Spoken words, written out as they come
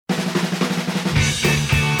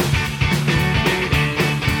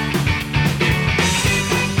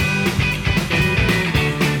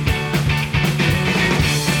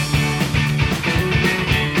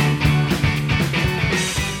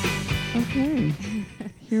Okay.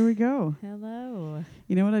 Here we go. Hello.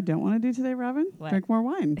 You know what I don't want to do today, Robin? What? Drink more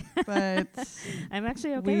wine. But I'm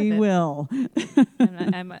actually okay we with it. will.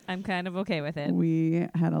 I'm kind of okay with it. We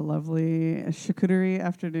had a lovely charcuterie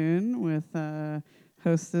afternoon with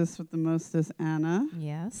hostess with the mostess, Anna.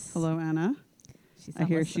 Yes. Hello, Anna. She's I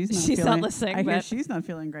hear she's not she's feeling. not listening. I hear but she's not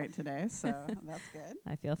feeling great today, so that's good.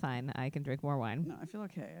 I feel fine. I can drink more wine. No, I feel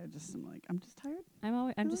okay. I'm just tired.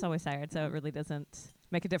 I'm just always tired, so it really doesn't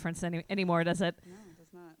make a difference anymore, does it? No, it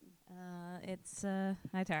does not. It's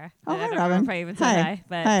hi Tara. Oh, I hi, don't Robin. remember if I even said hi,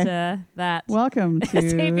 but that Welcome to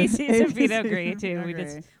ABC's and Pinot ABC's Gris and too. Pinot We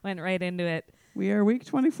Gris. just went right into it. We are week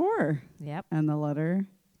 24, Yep. and the letter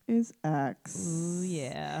is X. Ooh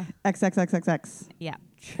yeah. XXXXX. Yeah.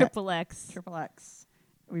 Triple X. Triple X.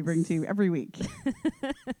 We bring to you every week.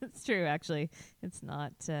 It's true, actually. It's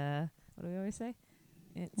not. What do we always say?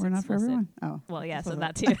 It's We're not for explicit. everyone. Oh, Well, yeah, so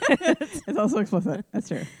explicit. that too. It's also explicit. That's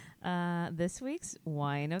true. This week's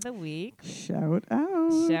wine of the week. Shout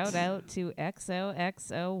out. Shout out to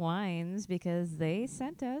XOXO Wines because they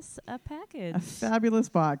sent us a package. A fabulous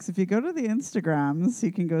box. If you go to the Instagrams,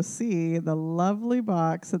 you can go see the lovely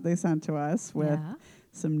box that they sent to us with Yeah.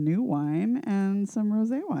 some new wine and some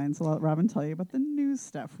rosé wine. So I'll let Robin tell you about the new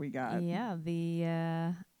stuff we got. Yeah,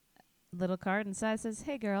 the little card inside says,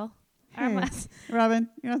 "Hey girl, Hey, Robin,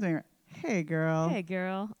 you're not doing it. Hey, girl. Hey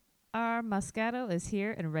girl, our Moscato is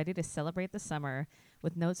here and ready to celebrate the summer.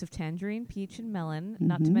 With notes of tangerine, peach, and melon,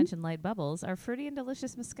 not to Mhm. mention light bubbles, our fruity and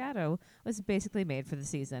delicious Moscato was basically made for the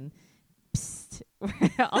season." Psst.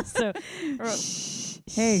 Also,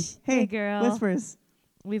 Hey, girl. whispers.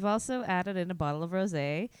 We've also added in a bottle of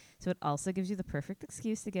rosé, so it also gives you the perfect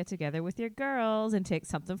excuse to get together with your girls and take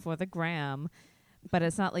something for the gram. But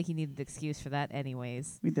it's not like you need an excuse for that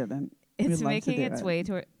anyways. We didn't. We'd It's love to making do its it. way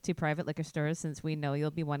to private liquor stores since we know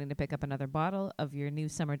you'll be wanting to pick up another bottle of your new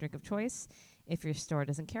summer drink of choice. If your store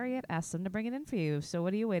doesn't carry it, ask them to bring it in for you. So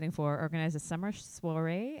what are you waiting for? Organize a summer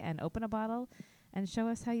soiree and open a bottle and show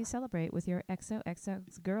us how you celebrate with your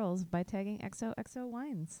XOXO girls by tagging XOXO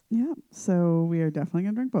Wines. Yeah. So we are definitely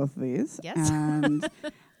going to drink both of these. Yes. And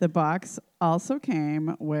the box also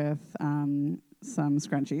came with some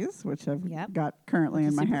scrunchies, which I've Yep. got currently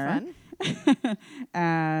in my Super hair. fun.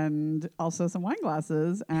 And also some wine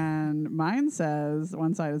glasses. And mine says,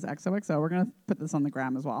 one side is XOXO. We're going to put this on the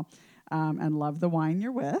gram as well. And love the wine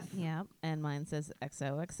you're with. Yeah, and mine says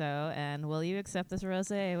XOXO. And will you accept this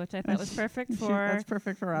rosé, which I thought was perfect for That's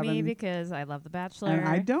perfect for Robin. me because I love The Bachelor. And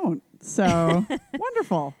I don't. So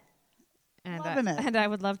wonderful. And Loving it. And I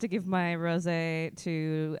would love to give my rosé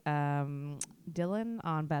to Dylan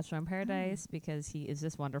on Bachelor in Paradise because he is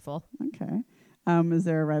just wonderful. Okay. Is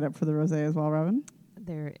there a write-up for the rosé as well, Robin?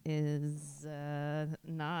 There is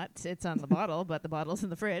not. It's on the bottle, but the bottle's in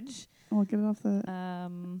the fridge. Well, get it off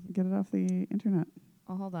the internet.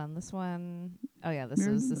 Oh, hold on. This one, oh yeah, this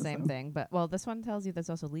Yours is the does same so. thing. But, well, this one tells you there's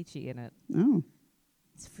also lychee in it. Oh.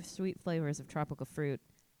 It's sweet flavors of tropical fruit,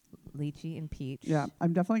 lychee and peach. Yeah,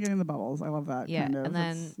 I'm definitely getting the bubbles. I love that. Yeah, kind of. and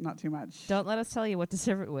then It's not too much. Don't let us tell you what to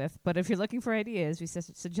serve it with, but if you're looking for ideas, we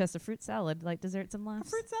suggest a fruit salad, light desserts, and A laughs.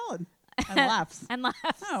 fruit salad. And laughs. And laughs.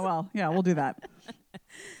 Oh, well, yeah, we'll do that.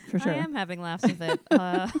 For sure. I am having laughs with it.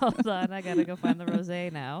 Hold on, I gotta go find the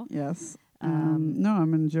rosé now. Yes. Um, no,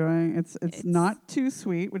 I'm enjoying. It's it's- not too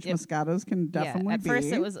sweet, which Yep. Moscatos can definitely yeah, at be.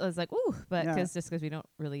 first I was like, ooh, but Yeah. just because we don't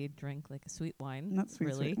really drink like a sweet wine. Not sweet,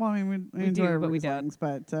 really. sweet. Well, I mean, we We enjoy do, our but we don't. Rieslings,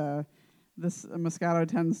 but this Moscato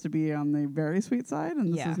tends to be on the very sweet side,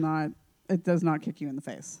 and this Yeah. is not. It does not kick you in the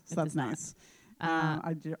face, so It that's does not. nice. Uh,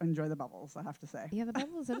 enjoy the bubbles, I have to say. Yeah, the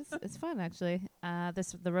bubbles. It's fun actually.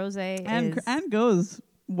 The rosé And is and goes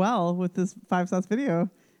well with this 5-sauce video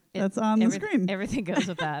that's on the screen. Everything goes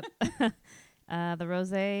with that. The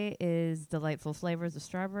rosé is delightful flavors of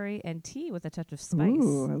strawberry and tea with a touch of spice.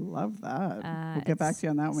 Ooh, I love that. We'll get back to you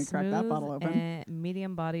on that when we crack that bottle open.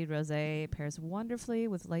 Medium-bodied rosé pairs wonderfully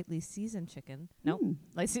with lightly seasoned chicken. No,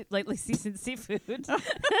 lightly seasoned seafood. Where'd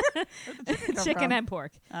the chicken come Chicken from? and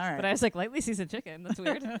pork. All right. But I was like, lightly seasoned chicken. That's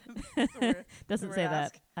weird. Doesn't weird say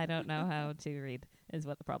ask. that. I don't know how to read. Is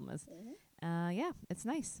what the problem is. Yeah, it's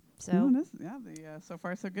nice. So No, it is. Yeah, the so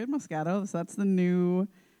far so good Moscato. So that's the new.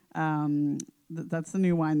 That's the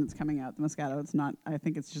new wine that's coming out. The Moscato. It's not. I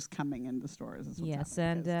think it's just coming into stores. Is what's yes,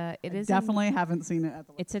 happening, and it I is definitely haven't seen it at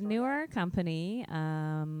the. It's a liquor store. newer company.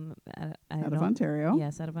 Out of don't- Ontario.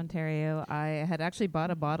 Yes, out of Ontario. I had actually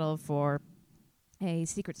bought a bottle for a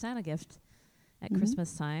Secret Santa gift, at Mhm.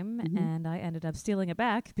 Christmas time, Mhm. and I ended up stealing it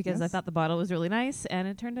back because I Yes. thought the bottle was really nice, and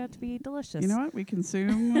it turned out to be delicious. You know what? We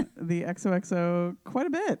consume the XOXO quite a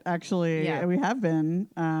bit, actually. Yeah. We have been.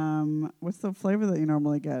 What's the flavor that you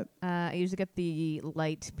normally get? I usually get the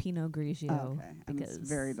light Pinot Grigio. Okay, and it's because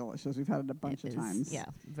very delicious. We've had it a bunch it of is, times. Yeah,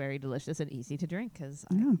 very delicious and easy to drink because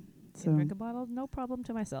I Yeah. can So drink a bottle no problem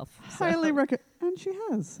to myself. highly So- recommend, and she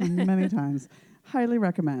has many times. Highly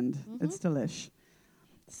recommend. Mhm. It's delish.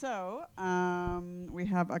 So we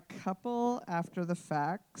have a couple after the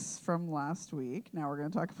facts from last week. Now we're going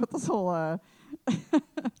to talk about this whole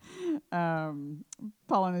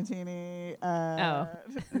Paula Nutini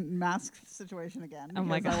mask situation again. Oh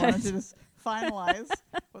my because I wanted God. to just finalize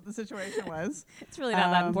what the situation was. It's really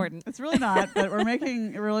not that important. It's really not, but we're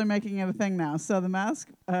really making it a thing now. So the mask,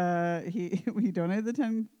 we donated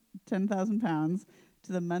the 10,000 pounds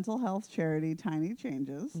to the mental health charity Tiny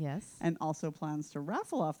Changes, Yes. and also plans to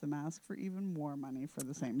raffle off the mask for even more money for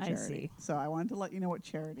the same I charity. see. So I wanted to let you know what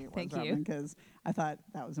charity it was, Thank you. Robin, because I thought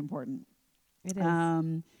that was important. It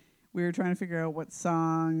is. We were trying to figure out what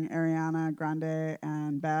song Ariana Grande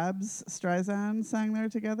and Babs Streisand sang there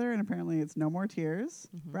together, and apparently it's No More Tears,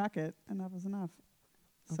 Mhm. bracket, Enough is Enough.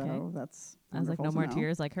 So Okay. that's I was like, wonderful no to more know.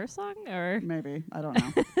 tears, like her song, or Maybe. I don't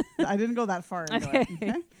know. I didn't go that far into it. Okay.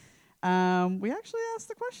 Okay. We actually asked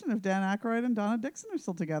the question if Dan Aykroyd and Donna Dixon are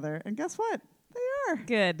still together, and guess what? They are.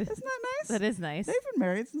 good. Isn't that nice? That is nice. They've been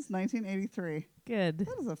married since 1983. Good.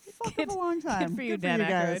 That is a fuck Good. of a long time. for you, Good Dan you Aykroyd.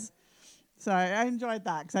 guys. So I enjoyed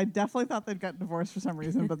that because I definitely thought they'd gotten divorced for some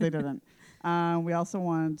reason, but they didn't. We also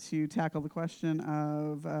wanted to tackle the question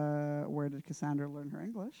of where did Cassandra learn her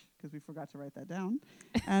English, because we forgot to write that down.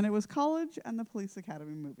 And it was college and the Police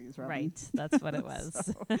Academy movies, Robin. Right. That's what it was.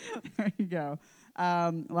 So, there you go.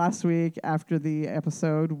 Last week after the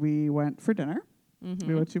episode, we went for dinner. Mhm.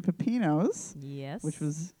 We went to Pepino's, Yes. which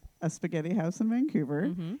was a spaghetti house in Vancouver.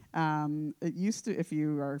 Mhm. It used to, if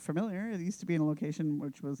you are familiar, it used to be in a location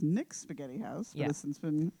which was Nick's Spaghetti House, but Yeah. has since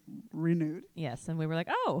been renewed. Yes. And we were like,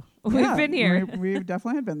 oh, Yeah, we've been here. We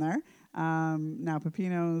definitely had been there. Now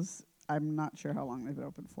Pepino's, I'm not sure how long they've been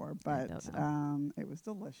open for, but don't know. it was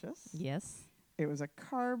delicious. Yes. It was a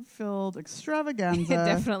carb-filled It extravaganza.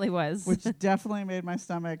 definitely was. Which definitely made my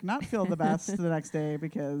stomach not feel the best the next day,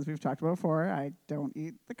 because we've talked about before, I don't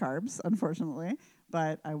eat the carbs, unfortunately.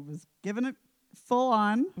 But I was given it full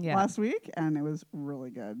on Yeah. last week, and it was really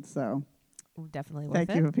good. So Definitely worth thank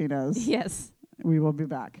it. you, Pepinos. Yes. We will be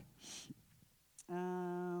back.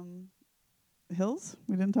 Hills?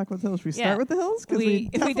 We didn't talk about the hills. Should we Yeah. start with the hills? 'Cause We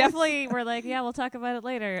definitely were like, yeah, we'll talk about it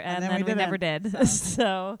later. And then we never did.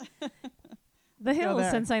 So the hills,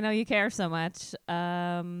 there. since I know you care so much.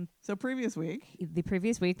 So previous week, The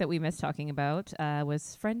previous week that we missed talking about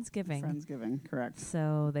was Friendsgiving. Friendsgiving, correct.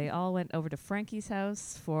 So they all went over to Frankie's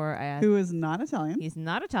house for Who is not Italian. he's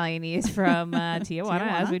not Italian, he's from Tijuana,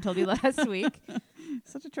 as Tijuana. we told you last week.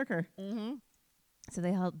 Such a tricker. Mm-hmm. So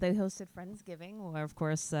they hosted Friendsgiving, where of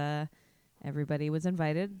course everybody was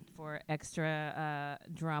invited for extra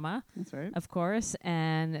drama, That's right. of course.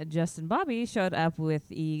 And Justin Bobby showed up with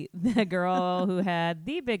the girl who had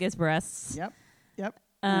the biggest breasts. Yep.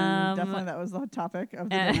 Um, Definitely that was the topic of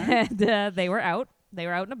the dinner. And they were out. They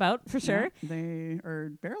were out and about for sure. Yeah, they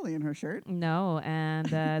are barely in her shirt. No, and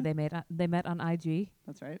they met on IG,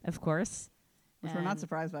 That's right. of course. Which we're not And-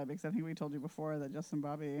 surprised by, because I think we told you before that Justin,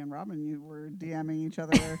 Bobby, and Robin, you were DMing each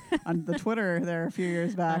other on the Twitter there a few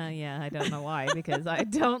years back. Yeah, I don't know why, because I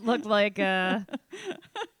don't look like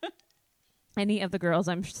any of the girls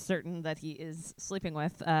I'm certain that he is sleeping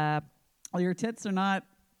with. Well, your tits are not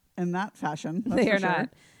in that fashion. That's They for are sure.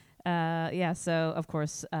 not. Yeah, so of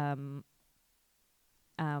course, why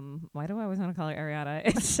do I always want to call her Ariana?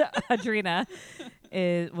 It's Adrina.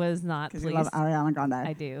 It was not Because pleased. you love Ariana Grande.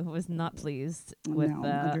 I do. Was not pleased with no,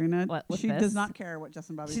 Adrina, with she this. does not care what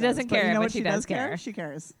Justin Bobby She does. doesn't but you care, know but what she does does care. She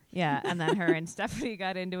cares. Yeah, and then her and Stephanie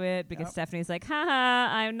got into it because Yep. Stephanie's like,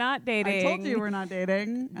 haha, I'm not dating. I told you we're not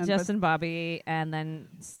dating. And Justin Bobby, and then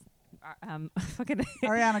fucking but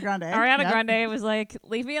Ariana Grande. Ariana Yep. Grande was like,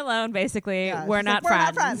 leave me alone, basically. Yeah, we're, she's not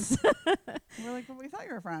like, friends. We're like, but we thought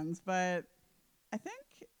you were friends. But I think,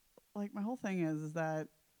 like, my whole thing is that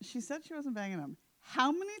she said she wasn't banging him.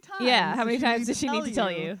 How many times? Yeah, how many does times does she need to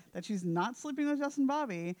tell you? that she's not sleeping with Justin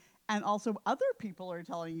Bobby? And also, other people are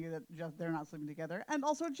telling you that they're not sleeping together. And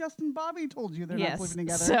also, Justin Bobby told you they're Yes, not sleeping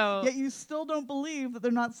together. so- Yet you still don't believe that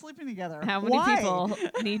they're not sleeping together. How many Why? people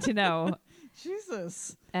need to know?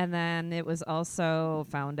 Jesus. And then it was also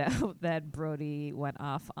found out that Brody went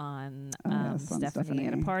off on yes, on Stephanie at a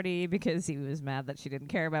Stephanie. party because he was mad that she didn't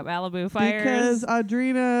care about Malibu fires. Because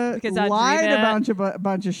Audrina lied a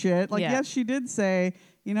bunch of shit. Like, Yeah. yes, she did say,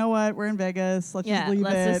 you know what, we're in Vegas. Let's just leave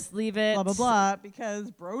it. Just leave it. Blah, blah, blah.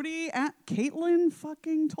 Because Brody and Caitlin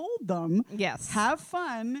fucking told them, Yes. have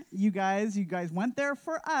fun, you guys. You guys went there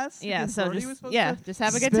for us. Yeah, because so Brody was supposed to just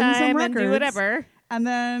have a good spin some time and do records. whatever. And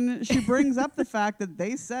then she brings up the fact that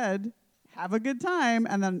they said, have a good time.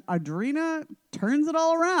 And then Audrina turns it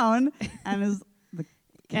all around and is the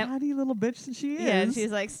catty little bitch that she is. Yeah, and she's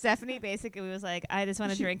like, Stephanie basically was like, I just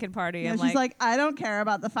want to drink and party. Yeah, I'm she's like, I don't care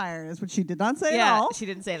about the fires, which she did not say at yeah, all. she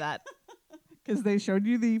didn't say that. Because they showed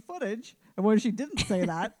you the footage of when she didn't say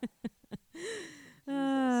that.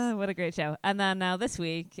 What a great show. And then now this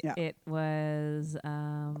week, Yeah. it was,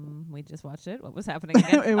 we just watched it. What was happening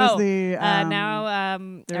again? It was the... now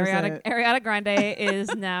there's Ariana Grande is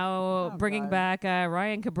now Oh, bringing God. back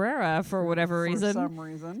Ryan Cabrera for whatever reason. For some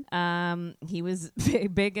reason. He was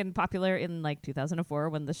big and popular in like 2004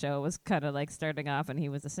 when the show was kind of like starting off, and he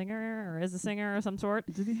was a singer or is a singer of some sort.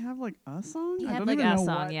 Did he have like a song? He I had don't like even a know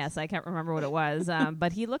song, what. yes. I can't remember what it was,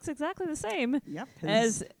 but he looks exactly the same Yep.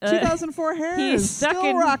 as 2004 hair he's is stuck still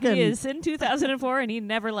in. rocking. He is in 2004, and he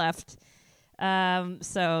never left.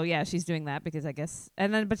 So yeah, she's doing that because I guess,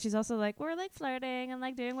 but she's also like, we're like flirting and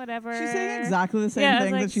like doing whatever. She's saying exactly the same Yeah, I was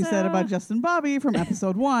thing like, that she said so- about Justin Bobby from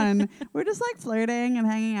episode 1. We're just like flirting and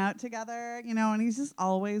hanging out together, you know, and he's just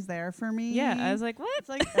always there for me. Yeah, I was like, what? It's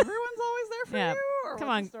like everyone's always there for Yeah. you. Or Come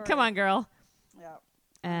what's on, the story? come on, girl. Yeah.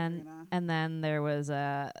 And Audrina. and then there was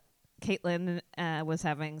Caitlyn was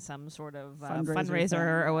having some sort of Fundraiser fundraiser thing,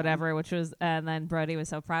 or yeah. whatever, which was, and then Brody was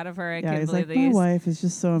so proud of her. I Yeah, couldn't he's believe like, my these. wife is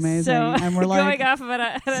just so amazing. So and we're like, going off of it, and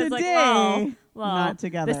I was like, today, lol, not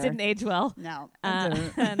together. this didn't age well. No.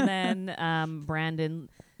 And then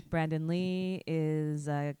Brandon Lee is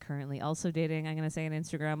currently also dating, I'm going to say, an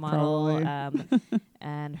Instagram model.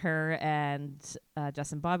 And her and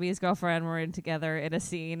Justin Bobby's girlfriend were in together in a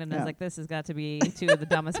scene, and I was Yeah. like, this has got to be two of the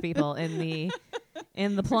dumbest people in the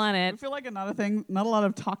I planet. feel like not a lot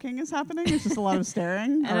of talking is happening. It's just a lot of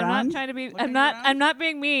staring And around. I'm not trying to be. looking around. I'm not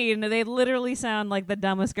being mean. They literally sound like the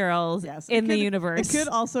dumbest girls Yes, in it the could- universe. It could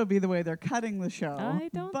also be the way they're cutting the show. I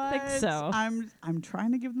don't think but so. I'm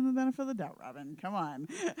trying to give them the benefit of the doubt, Robin. Come on.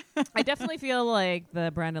 I definitely feel like the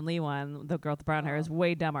Brandon Lee one, the girl with the brown hair, is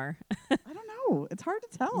way dumber. I don't know. It's hard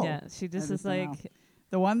to tell. Yeah, she just I is just don't like. know.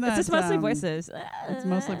 The one that It's just mostly voices. It's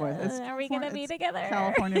mostly voices. It's Are we California- gonna be it's together?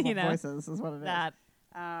 California You know, voices is what it is. that.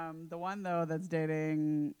 The one though that's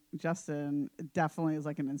dating Justin definitely is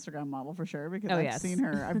like an Instagram model for sure because Oh, I've yes. seen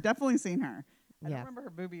her. I've definitely seen her. I Yeah. don't remember her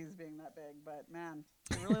boobies being that big, but man,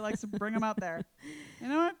 she really likes to bring them out there. You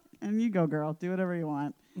know what? And you go, girl. Do whatever you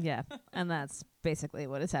want. Yeah, and that's basically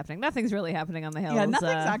what is happening. Nothing's really happening on the hills. Yeah,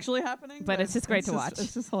 nothing's actually happening. but it's just great to watch.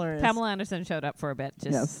 It's just hilarious. Pamela Anderson showed up for a bit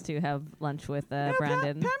just Yes. to have lunch with Yeah,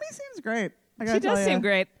 Brandon. Pammy seems great. I She gotta does tell seem ya.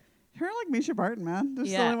 great. Her and like Misha Barton, man. They're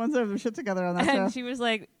just the Yeah. only ones that have their shit together on that show. And she was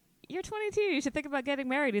like, "You're 22. You should think about getting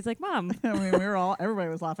married." He's like, "Mom." I mean, everybody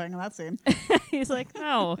was laughing in that scene. He's like,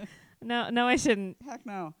 "No, I shouldn't." Heck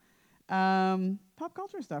no. Pop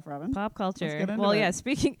culture stuff, Robin. Pop culture. get into Well, it. yeah.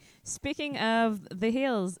 Speaking of the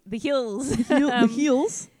heels. The um,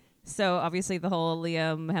 heels. So obviously the whole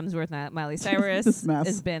Liam Hemsworth, Miley Cyrus This mess.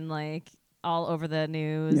 has been like all over the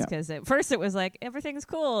news Yeah. because at first it was like everything's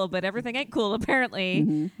cool, but everything ain't cool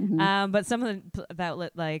apparently. But some of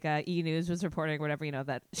the like E! News was reporting whatever, you know,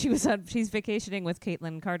 that she's vacationing with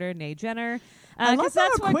Caitlyn Carter, née Jenner. I love Because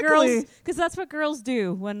that's how what quickly- girls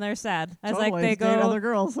do when they're sad. I was Totally. like, they Date go. other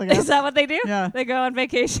girls. I guess. Is that what they do? Yeah. They go on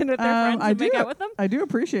vacation with their friends I and make do- out with them. I do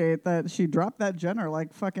appreciate that she dropped that Jenner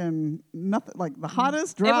like fucking nothing, like the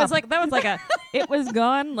hottest drop. It was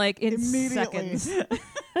gone like in Immediately. seconds.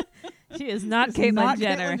 She is not It's Caitlyn not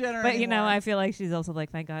Jenner. Caitlyn Jenner But you know, anymore. I feel like she's also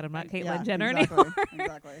like, thank God I'm not Caitlyn Yeah, Jenner exactly, anymore.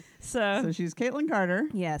 Exactly. So she's Caitlyn Carter,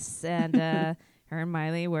 yes, and her and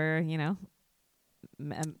Miley were, you know,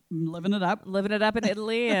 living it up. living it up in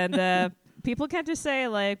Italy, and people can't just say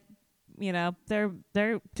like, you know, they're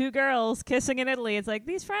two girls kissing in Italy. It's like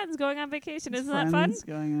these friends going on vacation. Isn't that fun? Friends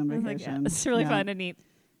going on I was like, vacation. yeah, it's really Yeah. fun and neat.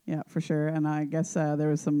 Yeah, for sure. And I guess there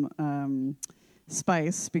was some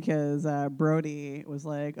spice because Brody was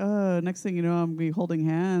like, "Oh, next thing you know, I'm gonna be holding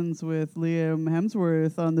hands with Liam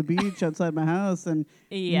Hemsworth on the beach outside my house." And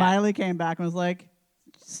Yeah. Miley came back and was like,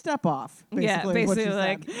 "Step off." Yeah, Basically, is what she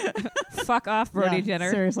basically said. like, fuck off, Brody Yeah,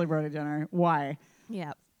 Jenner. Seriously, Brody Jenner. Why?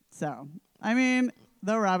 Yeah. So, I mean,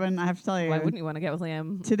 though, Robin, I have to tell you, Why wouldn't you want to get with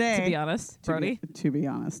Liam Today- to be honest, Brody? To be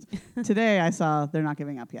honest, today I saw they're not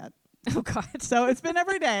giving up yet. Oh God. So it's been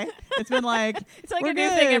every day. It's been like It's like we're a new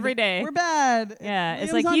good. thing every day. We're bad. Yeah,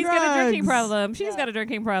 it's Liam's like on he's got a drinking drugs. problem. She's Yeah. got a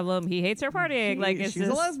drinking problem. He hates her partying. Like it's she's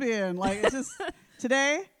just a lesbian. Like it's just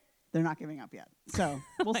today they're not giving up yet. So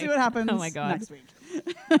we'll see what happens oh my God. next week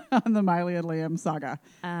on the Miley and Liam saga.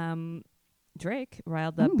 Drake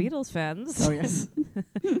riled up Ooh. Beatles fans Oh yes,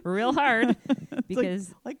 real hard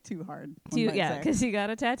because like too hard. one might say. because he got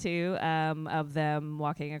a tattoo of them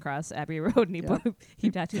walking across Abbey Road and he Yeah.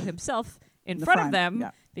 he tattooed himself in The front of front, them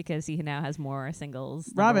yeah. because he now has more singles.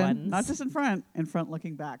 number Robin, ones. not just in front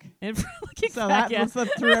looking back. in front looking So back, that yeah. was what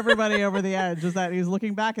threw everybody over the edge. Was that he's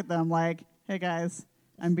looking back at them like, "Hey guys,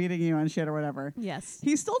 I'm beating you on shit or whatever." Yes.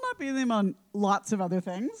 He's still not beating them on lots of other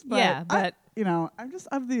things. But Yeah, but- I'm just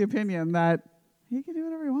of the opinion that he can do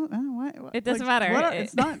whatever he wants. It doesn't matter.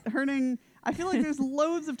 It's not hurting. I feel like there's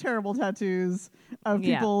loads of terrible tattoos of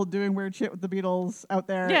Yeah. people doing weird shit with the Beatles out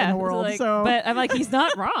there Yeah, in the world. like, so but I'm like, he's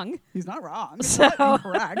not wrong. he's not wrong. He's So- not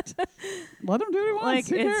incorrect. Let him do what he wants. Like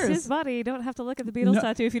Who it's cares? his body. You don't have to look at the Beatles No-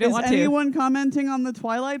 tattoo if you don't Is want to. anyone commenting on the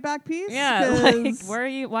Twilight back piece? Yeah, like 'Cause why are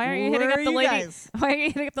you hitting where up are the you lady? guys? Why are you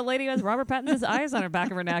hitting up the lady who has Robert Pattinson's eyes on her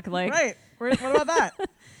back of her neck? Like, Right. What about that?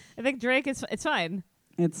 I think Drake is it's fine.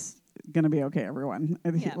 It's gonna be okay, everyone.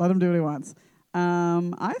 Yeah. Let him do what he wants.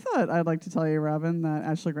 I thought I'd like to tell you, Robin, that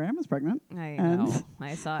Ashley Graham is pregnant. I And know.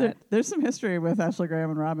 I saw There, it. there's some history with Ashley Graham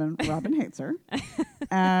and Robin. Robin hates her, I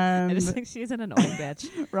and just think she's an annoying bitch.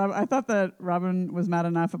 I thought that Robin was mad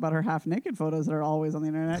enough about her half-naked photos that are always on the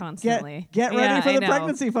internet. Constantly. Get Yeah, ready for I the know.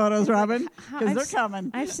 pregnancy photos, Robin, I've because they're s-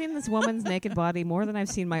 coming. I've seen this woman's naked body more than I've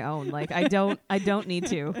seen my own. Like I don't need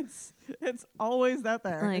to. It's always out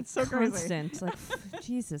there. Like It's so crazy. constant. Like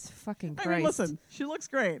Jesus fucking I Christ. mean, listen, she looks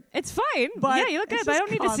great. It's fine. But yeah, you look it's good, but I just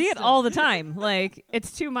don't need to see it constant. all the time. Like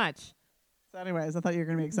it's too much. So anyways, I thought you were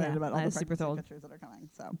going to be excited Yeah, about all I the was super pregnancy thrilled. pictures that are coming.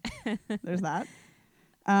 So there's that.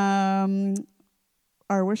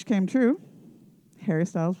 Our wish came true. Harry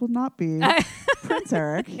Styles will not be Prince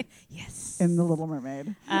Eric Yes. in The Little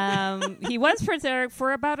Mermaid. He was Prince Eric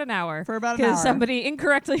for about an hour. For about an hour. Because somebody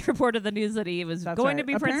incorrectly reported the news that he was That's going right. to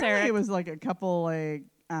be Prince Apparently Eric. it was like a couple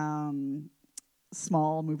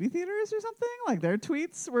small movie theaters or something. Like their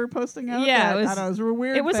tweets were posting out. Yeah, that, it was- I don't know, it was a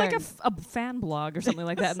weird It was like thing. a fan blog or something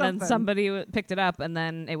like that, and then Something. somebody picked it up, and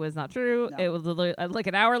then it was not true. No. It was like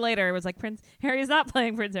an hour later. It was like Prince Harry's not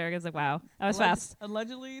playing Prince Eric. It's like wow, that was fast.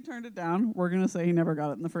 Allegedly turned it down. We're going to say he never got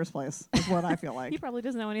it in the first place, is what I feel like. He probably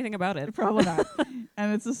doesn't know anything about it. Probably not.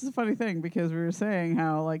 And it's just a funny thing because we were saying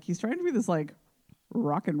how like he's trying to be this like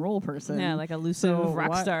rock and roll person. Yeah, like a elusive so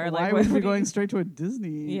rock star. Why like would what we do you- going straight to a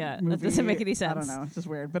Disney Yeah, that movie? doesn't make any I sense. don't know. It's just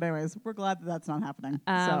weird. But anyways, we're glad that that's not happening.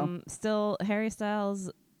 Still, Harry Styles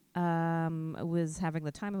was having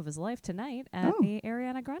the time of his life tonight at Oh. the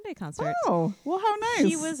Ariana Grande concert. Oh, well, how nice.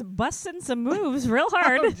 He was busting some moves real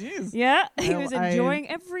hard. Oh, jeez. Yeah, he Well, was enjoying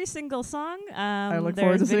every single song. look There's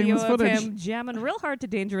forward to seeing video this of footage. him jamming real hard to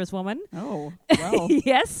 "Dangerous Woman." Oh, well,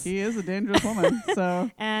 Yes, he is a dangerous woman. So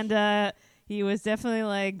and he was definitely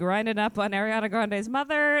like grinding up on Ariana Grande's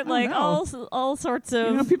mother, like no. all sorts of.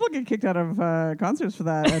 you know, people get kicked out of concerts for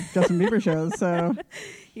that at Justin Bieber shows. So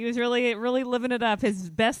He was really living it up, his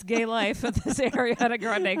best gay life at this Ariana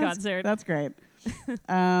Grande concert. that's great.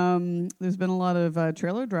 There's been a lot of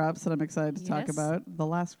trailer drops that I'm excited to talk Yes. about. The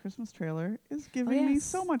Last Christmas trailer is giving me yes.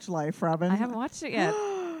 so much life, Robin. I haven't watched it yet.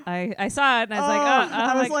 I saw it and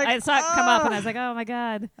I was like, I saw it come up and I was like, oh my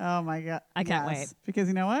god, Oh my god! I can't Yes. wait. Because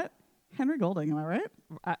you know what, Henry Golding, am I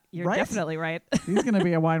right? you're Right? definitely right. He's gonna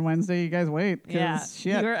be a Wine Wednesday. You guys wait. 'Cause Yeah,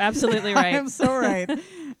 shit. you're absolutely I right. am so right.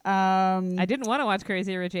 I didn't want to watch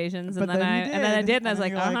Crazy Rich Asians, but and then you I did, and I and was then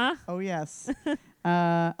like, you're uh huh. Oh yes.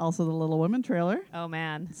 Also, the Little Women trailer. Oh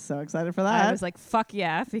man. So excited for that. I was like, fuck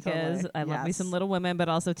yeah, because Totally. I love me Yes. some Little Women, but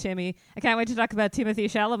also Timmy. I can't wait to talk about Timothy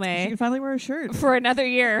she Chalamet can finally wear a shirt. for another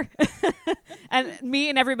year. And me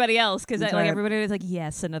and everybody else, because That's like right. everybody was like,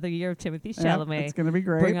 yes, another year of Timothy Yep, Chalamet. it's gonna be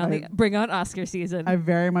great. Bring on Oscar season. I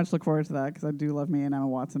very much look forward to that because I do love me and Emma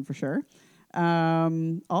Watson for sure.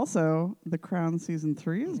 Also, The Crown season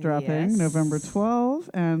 3 is dropping Yes. November 12th,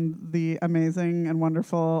 and the amazing and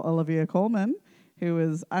wonderful Olivia Colman, who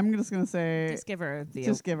is I'm just gonna say Just give her the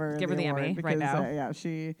just give her give her the award Emmy because, right now. yeah,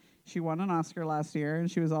 she won an Oscar last year, and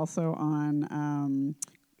she was also on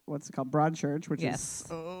what's it called, Broadchurch, which Yes. is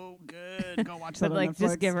so good. Go watch that But on like, Netflix.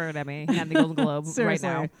 just give her an Emmy and the Golden Globe right Seriously.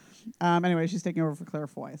 now. Anyway, she's taking over for Claire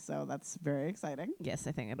Foy, so that's very exciting. Yes,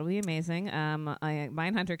 I think it'll be amazing.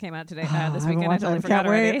 Mindhunter came out today this I haven't weekend. I watched it. totally I forgot can't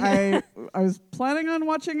wait. already. I was planning on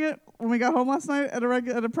watching it when we got home last night at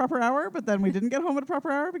a proper hour, but then we didn't get home at a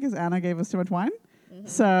proper hour because Anna gave us too much wine. Mm-hmm.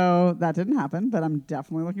 So that didn't happen, but I'm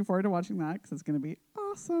definitely looking forward to watching that because it's going to be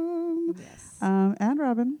awesome. Yes. And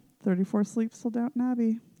Robin, 34 Sleeps till Downton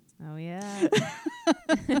Abbey. Oh, yeah.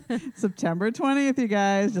 September 20th, you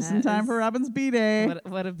guys, just in That time is- for Robin's B-Day.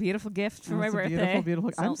 What a beautiful gift for my It's a birthday.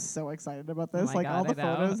 Beautiful. I'm So- so excited about Oh this. my Like all God, the I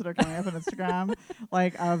know. photos that are coming up on Instagram,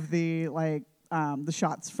 like of the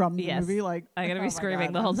shots from the Yes. movie. Like I'm going to oh be my screaming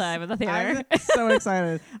God, the whole I'm time in the theater. I'm so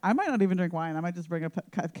excited. I might not even drink wine. I might just bring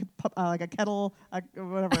like a kettle,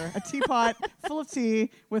 whatever, a teapot full of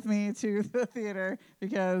tea with me to the theater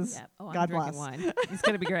because Yeah. Oh, I'm God drinking bless. wine. It's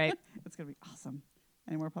going to be great. It's gonna be awesome.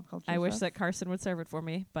 Any more pop culture? I wish stuff? that Carson would serve it for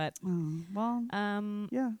me, but Oh, well,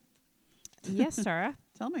 yeah. yes, Sarah,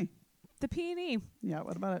 Tell me. the P&E. Yeah.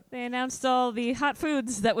 What about it? They announced all the hot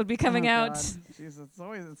foods that would be coming Oh, out. God. Jesus, it's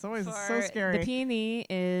always so for scary. The P&E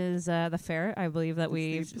is the fair, I believe that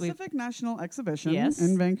It's the we've Pacific National Exhibition Yes.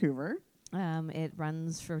 in Vancouver. it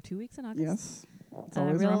runs for 2 weeks in August. Yes. It's A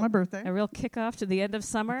always real- around my birthday. A real kickoff to the end of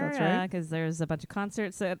summer That's right. because there's a bunch of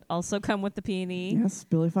concerts that also come with the P&E. Yes,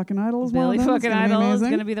 Billy fucking Idol is Billy one of them. It's fucking gonna be Idol is amazing.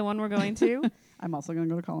 going to be the one we're going to. I'm also going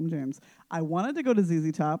to go to Colin James. I wanted to go to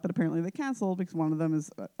ZZ Top, but apparently they canceled because one of them is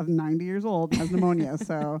 90 years old and has pneumonia,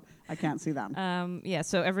 so I can't see them. Yeah,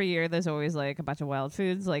 so every year there's always like a bunch of wild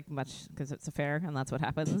foods, like much because it's a fair and that's what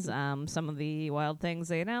happens. Some of the wild things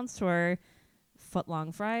they announced were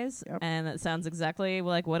foot-long fries, Yep. and it sounds exactly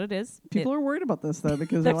like what it is. People are worried about this, though,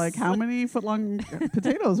 because they're like, There's- how many foot-long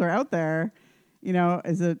potatoes are out there? You know,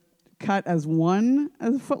 is it cut as one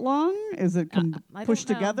as a foot long? Is it I pushed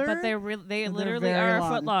don't know, together? but they They're literally very are a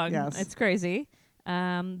long. foot long. Yes. It's crazy.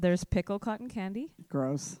 There's pickle cotton candy.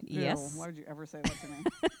 Gross. Ew, Yes. why would you ever say that to me?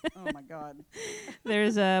 Oh, my God.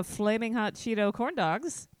 There's flaming hot Cheeto corn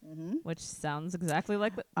dogs, Mm-hmm. which sounds exactly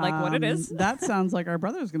like what it is. That sounds like our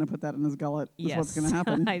brother's going to put that in his gullet. Is Yes, what's going to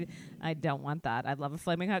happen. I don't want that. I'd love a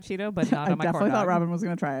flaming hot Cheeto, but not I on my corn definitely dog. thought Robin was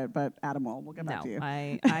going to try it, but Adam will. We'll get back No, to you.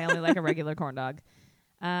 I only like a regular corn dog.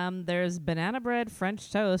 There's banana bread,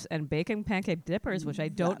 French toast, and bacon pancake dippers, which I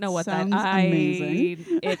don't That know what that. sounds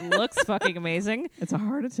amazing. It looks fucking amazing. It's a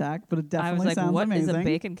heart attack, but it I was definitely like, sounds "What is amazing. a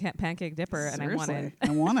bacon pancake dipper?" And I want it. Seriously, I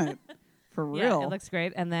want it. For real. Yeah, it looks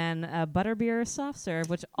great. And then butterbeer soft serve,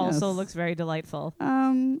 which also Yes. looks very delightful.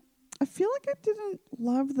 I feel like I didn't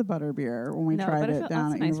love the butterbeer when we No, tried but I it feel- down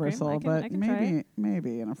that's at an ice cream. Universal, I can but try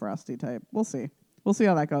maybe in a frosty type. We'll see. We'll see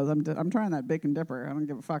how that goes. I'm trying that bacon dipper. I don't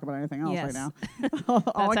give a fuck about anything else right Yes. now.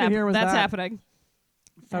 All I could hear was that's that. happening.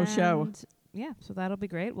 Faux show. And yeah, so that'll be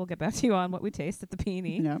great. We'll get back to you on what we taste at the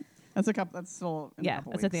P&E. Yeah, that's a couple. That's still in a Yeah,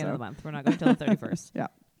 couple it's at the weeks, end of so- the month. We're not going until the 31st. Yeah.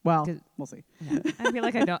 Well, 'Cause- we'll see. Yeah. I feel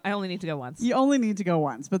like I only need to go once. You only need to go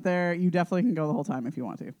once, but you definitely can go the whole time if you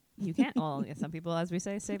want to. You can't. Well, yeah, some people, as we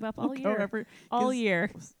say, save up all Go year. every- All 'cause- year.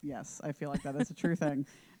 Yes, I feel like that is a true thing.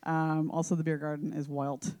 Also, the beer garden is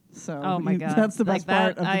wild. So Oh my god, that's the like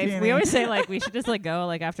best part of the We P&E. always say like we should just like go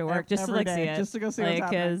like after work just to Every like see day, it, just to go see what's like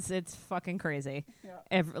happening. because it's fucking crazy.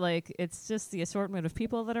 Yeah. Like it's just the assortment of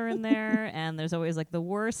people that are in there, and there's always like the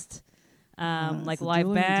worst, It's like the live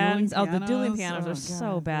dueling bands. Oh, the dueling pianos. pianos are so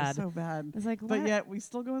God, they're bad. so bad. It's like But what? yet we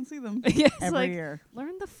still go and see them yes, every like year.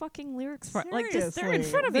 learn the fucking lyrics. Like just they're in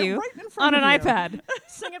Seriously. front of They're you right in front on an of you. iPad.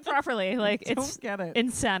 Sing it properly. Like Don't it's get it.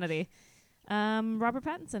 insanity. Robert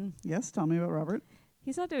Pattinson. Yes, tell me about Robert.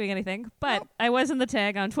 He's not doing anything, but I was in the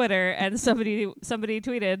tag on Twitter, and somebody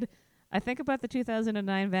tweeted, "I think about the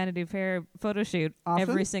 2009 Vanity Fair photo shoot Often?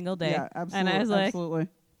 every single day," Yeah, absolutely. and I was like, absolutely.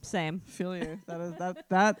 "Same." Feel you.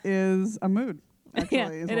 That is a mood. Actually, Yeah,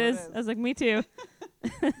 is it what is. I was like, "Me too."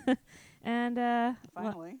 And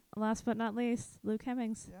Finally. last but not least, Luke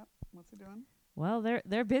Hemmings. Yep. What's he doing? Well,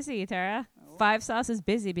 they're busy, Tara. Oh. Five Sauce is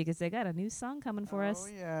busy because they got a new song coming for Oh us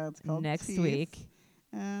yeah, it's called next Teeth, week.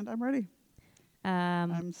 and I'm ready.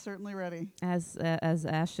 I'm certainly ready. As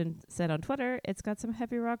Ashton said on Twitter, it's got some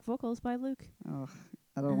heavy rock vocals by Luke. Oh,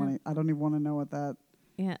 I don't want to. I don't even want to know what that.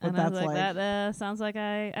 Yeah, What and I was that's like, like. that sounds like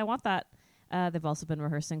I want that. They've also been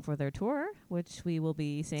rehearsing for their tour, which we will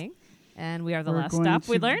be seeing, and we are the We're last going stop.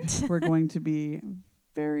 We to- learned. We're going to be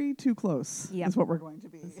very too close. Yep. Is what we're going to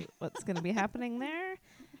be. This is what's going to be happening there?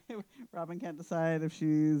 Robin can't decide if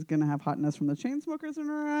she's gonna have hotness from the Chainsmokers in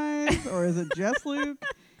her eyes, or is it just Luke?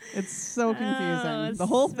 It's so confusing. Oh, The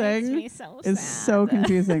whole makes thing me so is sad. so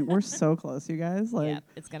confusing. We're so close, you guys. Like, Yeah,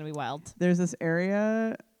 it's going to be wild. there's this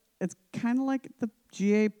area. It's kind of like the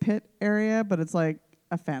GA Pit area, but it's like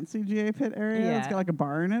a fancy GA Pit area. It's Yeah. got like a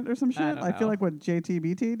bar in it or some shit. don't I feel know. like what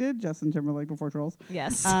JTBT did, Justin Timberlake before Trolls.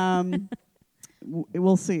 Yes.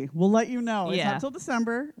 We'll see. We'll let you know. It's Yeah. not till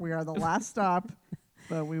December. We are the last stop,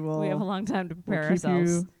 but we will. we have a long time to we'll prepare keep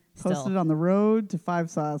ourselves. you posted Still. on the road to Five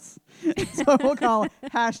Sauce. So we'll call it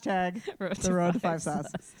hashtag Road the road to Five Sauce.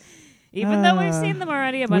 Even though we've seen them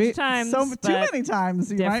already a bunch of times. Too but many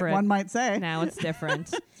times, one might say. now it's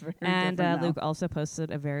different. It's very And different now. Luke also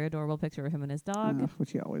posted a very adorable picture of him and his dog.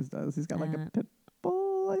 Which he always does. He's got like a Uh, pit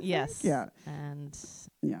bull, I think. Yes. Yeah. And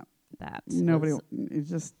Yeah. that. Nobody, was- you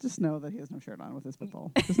just know that he has no shirt on with his pit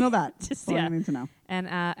bull. Just know that. Just, That's all yeah. you need to know. And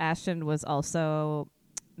Ashton was also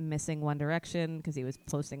missing One Direction because he was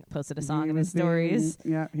posted a song He in his was being- stories.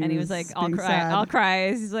 Yeah. And he was like, I'll being cry. sad. I'll cry.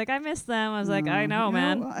 He's like, I miss them. I was like, I know,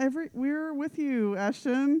 man. We're with you,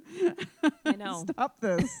 Ashton. I know. Stop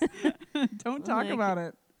this. Don't talk Like, about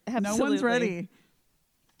it. Absolutely. No one's ready.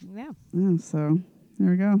 Yeah, So there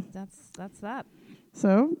we go. that's that.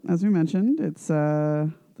 So as we mentioned, it's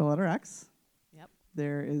the letter X. Yep.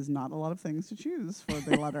 There is not a lot of things to choose for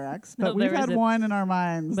the letter X, No, but we've there had isn't. one in our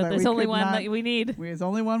minds. But that there's we only could one not- that we need. There's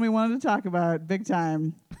only one we wanted to talk about big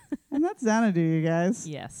time, and that's Xanadu, you guys.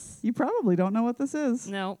 Yes. You probably don't know what this is,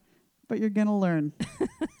 No. but you're gonna learn.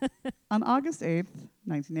 On August 8th,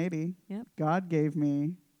 1980, Yep. God gave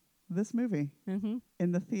me this movie Mm-hmm.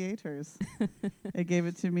 in the theaters. It gave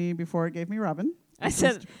it to me before it gave me Robin. I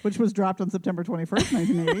said, which was dropped on September 21st,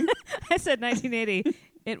 1980. I said 1980.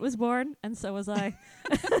 It was born, and so was I.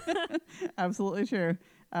 Absolutely sure.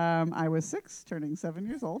 I was 6, turning 7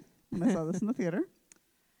 years old when I saw this in the theater.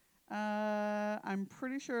 I'm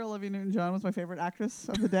pretty sure Olivia Newton-John was my favorite actress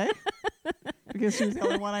of the day because she was the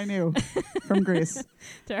only one I knew from Grease.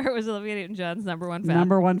 Tara was Olivia Newton-John's number one fan.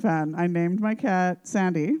 Number one fan. I named my cat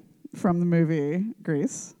Sandy from the movie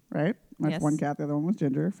Grease, right? My Yes. one cat, the other one was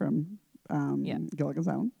Ginger from Yeah. Gilligan's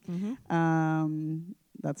Island. Mm-hmm.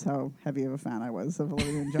 That's how heavy of a fan I was of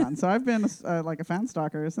Olivia Newton-John. So I've been like a fan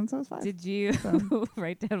stalker since I was 5. Did you So-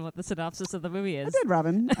 write down what the synopsis of the movie I is? did,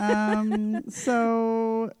 Robin.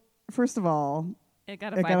 So first of all, It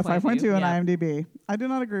got it got a 5.2 on yeah. IMDb. I do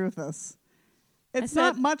not agree with this. It's said-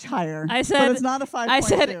 not much higher. I but said- it's not a 5.2. I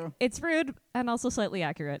said it's rude and also slightly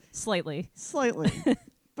accurate. Slightly. Slightly.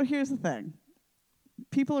 But here's the thing.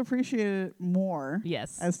 People appreciate it more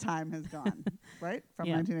Yes. as time has gone, right? From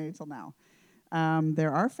Yeah. 1980 till now.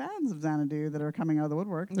 There are fans of Xanadu that are coming out of the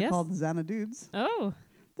woodwork. They're Yes. called Xanadudes. Oh,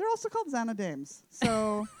 They're also called Xanadames.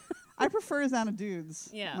 So I prefer Xanadudes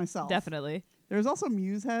yeah. myself. Definitely. There's also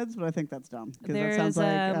Muse heads, but I think that's dumb because that There's, sounds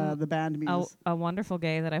like the band A, Muse. a wonderful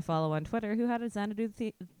gay that I follow on Twitter who had a Xanadu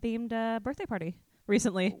themed birthday party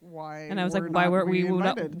recently. Why? And I was were like, why not weren't we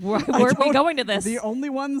invited? why I weren't we don't- going to this? The only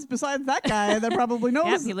ones besides that guy that probably knows.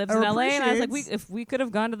 Yep, he lives or in LA, and I was like, appreciates. if we could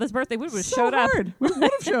have gone to this birthday, we would have So showed up. hard. We would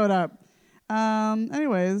have showed up.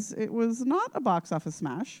 Anyways, it was not a box office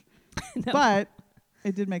smash, No. but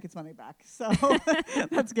it did make its money back. So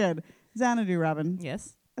that's good. Xanadu, Robin,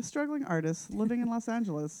 Yes. a struggling artist living in Los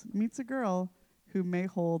Angeles, meets a girl who may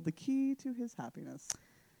hold the key to his happiness,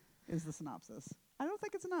 is the synopsis. I don't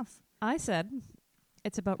think it's enough. I said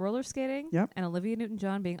it's about roller skating Yep. and Olivia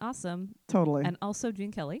Newton-John being awesome Totally. and also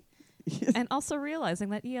Gene Kelly and also realizing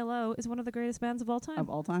that ELO is one of the greatest bands of all time. Of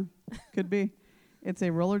all time. Could be. It's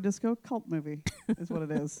a roller disco cult movie, is what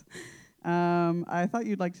it is. I thought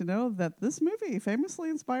you'd like to know that this movie famously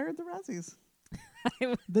inspired the Razzies.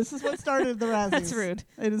 This is what started the Razzies. That's rude.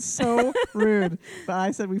 It is so rude. But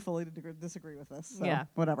I said we fully disagree with this. So Yeah.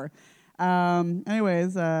 whatever.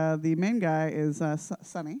 Anyways, the main guy is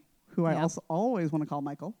Sonny, who I Yep. also always want to call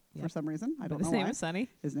Michael for Yep. some reason. I don't His know name why. is Sunny.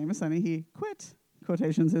 His name is Sonny. He quit,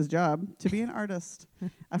 quotations, his job to be an artist,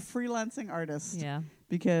 a freelancing artist. Yeah.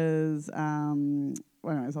 Because, well,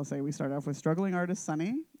 anyways, I'll say we start off with struggling artist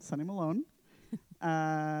Sonny Malone.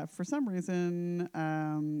 For some reason,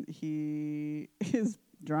 he is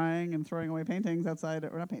drawing and throwing away paintings outside,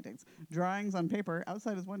 or not paintings, drawings on paper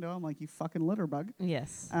outside his window. I'm like, you fucking litter bug.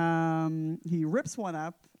 Yes. He rips one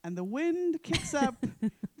up, and the wind kicks up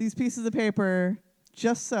these pieces of paper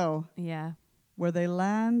just so, Yeah. where they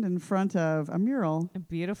land in front of a mural A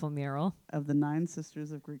beautiful mural. of the 9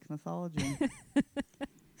 sisters of Greek mythology.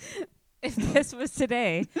 If this was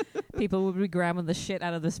today, people would be grabbing the shit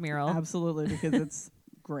out of this mural. Absolutely, because it's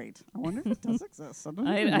great. I wonder if it does exist. I don't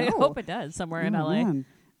even I know. hope it does somewhere in Oh, LA.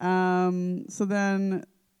 man. So then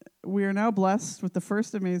we are now blessed with the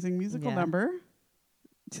first amazing musical Yeah. number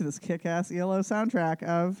to this kick-ass ELO soundtrack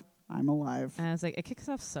of I'm Alive. And I was like, it kicks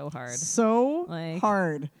off so hard. So Like,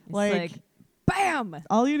 hard. It's like, bam!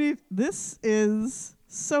 all you need. This is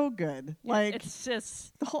so good. Like it's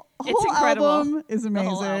just the whole it's incredible. album is amazing.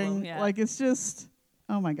 whole album, yeah. Like it's just.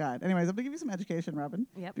 Oh my God. Anyways, I'm gonna give you some education, Robin.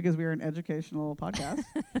 Yep. Because we are an educational podcast.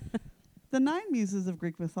 The 9 muses of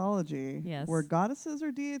Greek mythology Yes. were goddesses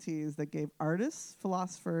or deities that gave artists,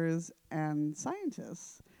 philosophers, and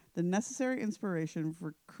scientists the necessary inspiration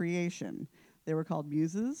for creation. They were called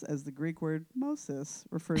muses, as the Greek word moses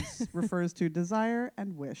refers to desire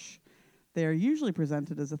and wish. They are usually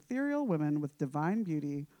presented as ethereal women with divine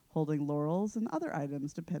beauty, holding laurels and other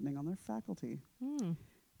items depending on their faculty.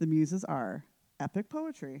 The muses are epic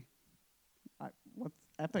poetry. What's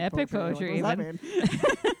epic, Epic poetry, What does that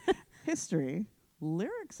mean? History,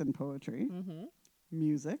 lyrics and poetry,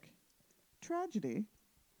 music, tragedy,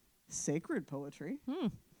 sacred poetry,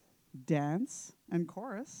 dance and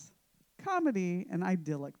chorus, comedy, and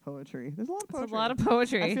idyllic poetry. There's a lot of poetry. It's a lot of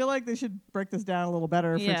poetry. I feel like they should break this down a little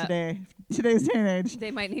better for Yeah. today's day and age.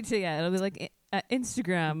 They might need to, it'll be like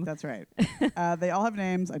Instagram. That's right. They all have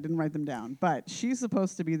names. I didn't write them down. But she's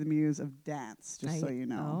supposed to be the muse of dance, just so you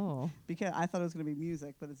know. Oh. Because I thought it was going to be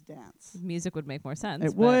music, but it's dance. Music would make more sense.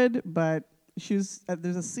 It would, but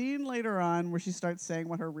there's a scene later on where she starts saying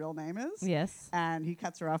what her real name is. Yes. And he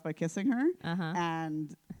cuts her off by kissing her. Uh-huh.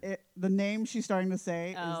 And the name she's starting to say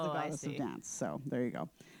is the Oh, I goddess of see. dance. So there you go.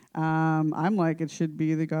 I'm like, it should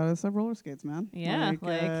be the goddess of roller skates, man. Yeah,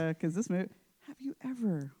 because this movie. Have you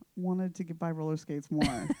ever wanted to buy roller skates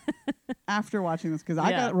more after watching this? Because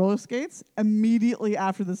I got roller skates immediately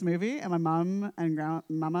after this movie, and my mom and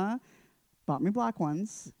grandmama bought me black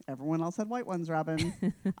ones. Everyone else had white ones,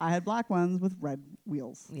 Robin. I had black ones with red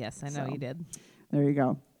wheels. Yes, I know you did. There you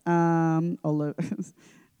go.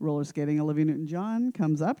 Roller skating Olivia Newton-John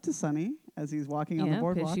comes up to Sunny as he's walking on the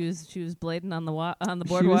boardwalk. She was blading on the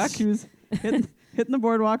boardwalk. She was hitting the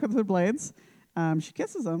boardwalk with her blades. She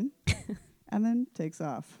kisses him and then takes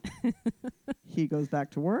off. He goes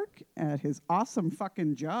back to work at his awesome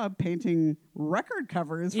fucking job painting record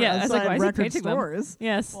covers for outside record stores.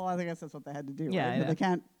 Yes. Well, I guess that's what they had to do. Yeah, right?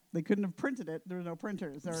 yeah. They couldn't have printed it. There were no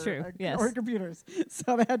printers True, or computers,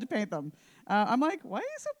 so they had to paint them. I'm like, why are you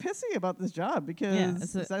so pissy about this job?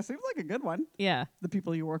 Because that seems like a good one. Yeah. The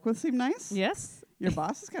people you work with seem nice. Yes. Your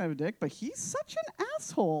boss is kind of a dick, but he's such an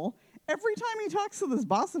asshole. Every time he talks to this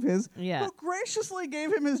boss of his, who graciously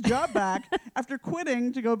gave him his job back after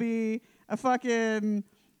quitting to go be a fucking,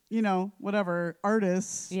 whatever,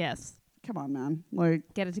 artist. Yes. Come on, man.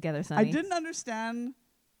 Like, get it together, Sonny. I didn't understand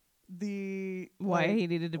why he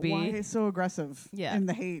needed to be. Why he's so aggressive in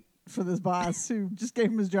the hate for this boss who just gave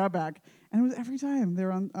him his job back. And it was every time they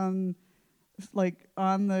were on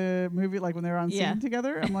the movie, like when they were on scene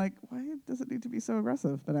together. I'm like, why does it need to be so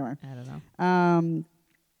aggressive? But anyway. I don't know.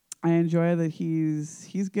 I enjoy that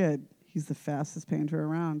he's good. He's the fastest painter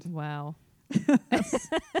around. Wow.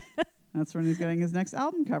 That's when he's getting his next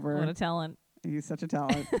album cover. What a talent. He's such a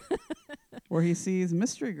talent. Where he sees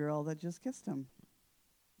Mystery Girl that just kissed him.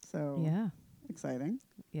 So exciting.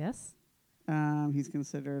 Yes. He's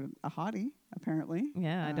considered a hottie, apparently.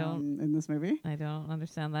 Yeah, I don't. In this movie. I don't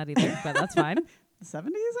understand that either, but that's fine. The 70s,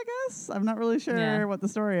 I guess? I'm not really sure what the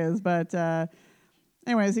story is, but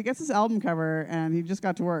anyways, he gets this album cover, and he just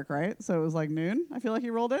got to work, right? So it was like noon, I feel like he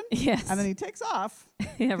rolled in. Yes. And then he takes off.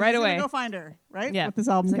 Right away. Go find her, right? Yeah. With this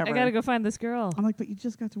album cover. I got to go find this girl. I'm like, but you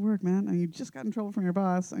just got to work, man, and you just got in trouble from your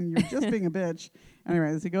boss, and you're just being a bitch.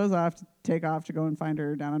 Anyways, he goes off to go and find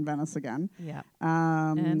her down in Venice again. Yeah.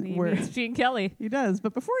 And he meets Gene Kelly. He does,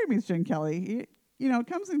 but before he meets Gene Kelly, he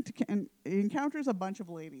comes into and he encounters a bunch of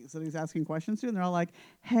ladies that he's asking questions to, and they're all like,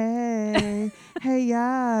 "Hey, hey,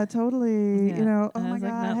 yeah, totally, Yeah. oh my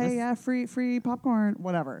god, hey, yeah, free popcorn,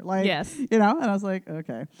 whatever." Like, yes, and I was like,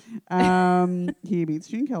 okay. He meets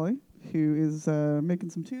Gene Kelly, who is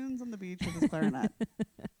making some tunes on the beach with his clarinet.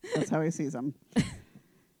 That's how he sees him.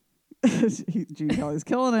 Gene Kelly's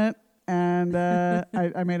killing it, and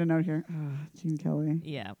I made a note here. Oh, Gene Kelly.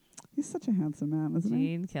 Yeah. He's such a handsome man, isn't he?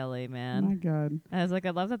 Gene Kelly, man. My God. I was like,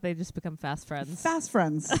 I love that they just become fast friends. Fast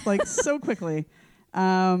friends, like so quickly.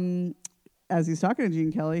 As he's talking to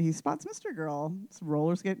Gene Kelly, he spots Mr. Girl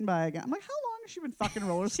roller skating by again. I'm like, how long has she been fucking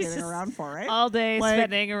roller skating around for, right? All day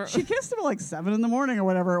spending. She kissed him at like 7 a.m. or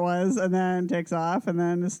whatever it was, and then takes off, and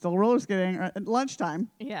then is still roller skating at lunchtime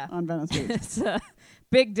on Venice Beach. It's a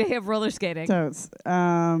big day of roller skating. So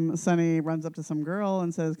Sunny runs up to some girl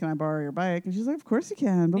and says, "Can I borrow your bike?" And she's like, "Of course you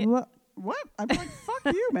can." Blah, blah, blah. What? I'm like,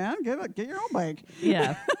 fuck you, man. Get your own bike.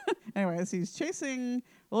 Yeah. Anyways, he's chasing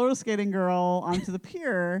the roller skating girl onto the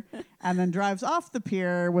pier and then drives off the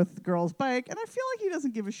pier with the girl's bike. And I feel like he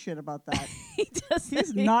doesn't give a shit about that. He doesn't.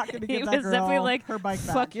 He's not going to give that girl like, her bike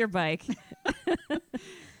back. Fuck your bike. He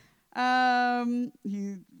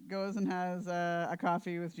goes and has a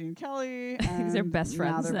coffee with Gene Kelly. He's their best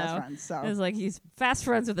friends now. They're now. best friends, so. It's like he's fast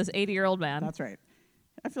friends with this 80-year-old man. That's right.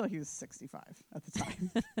 I feel like he was 65 at the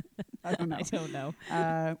time. I don't know. I don't know.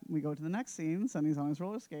 We go to the next scene. Sonny's on his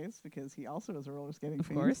roller skates because he also is a roller skating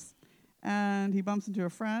fiend. Of course. And he bumps into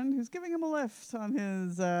a friend who's giving him a lift on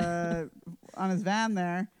his van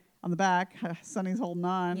there on the back. Sonny's holding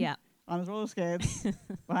on. Yeah. on his roller skates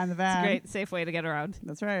behind the It's van. a great, safe way to get around.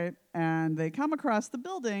 That's right. And they come across the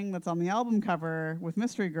building that's on the album cover with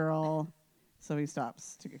Mystery Girl. So he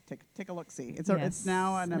stops to take a look-see. It's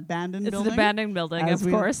now an abandoned It's building. an abandoned building, of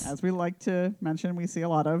course. As we like to mention, we see a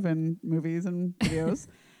lot of in movies and videos.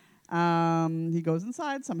 He goes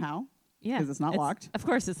inside somehow. Yeah. Because it's not locked. Of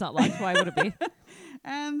course it's not locked. Why would it be?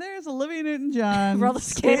 And there's Olivia Newton-John. Roller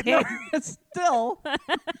skating. Still.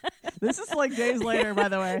 This is like days later, by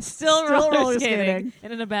the way. Still roller skating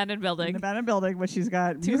in an abandoned building. In an abandoned building, but she's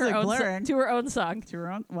got to music her own blaring. to her own song. To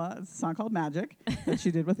her own, well, it's a song called Magic that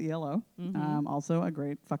she did with ELO. Also a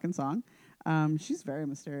great fucking song. She's very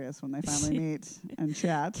mysterious when they finally meet and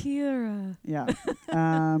chat. Kira. Yeah.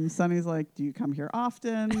 Sunny's like, do you come here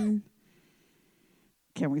often?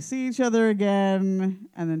 Can we see each other again?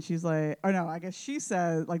 And then she's like, oh no, I guess she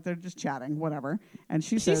says, like they're just chatting, whatever. And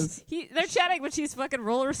she says, they're chatting, but she's fucking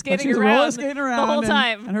roller but skating she's around, roller skating around the whole and,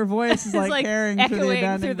 time. and her voice is like carrying through the echoing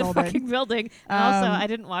abandoned through the building. fucking building. And also, I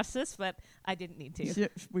didn't watch this, but I didn't need to.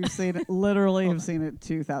 We've seen it, literally have seen it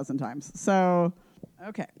 2,000 times. So,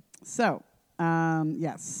 okay. So,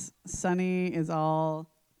 yes, Sunny is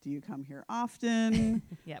all, do you come here often?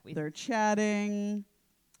 Yeah, They're chatting.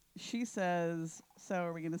 She says, so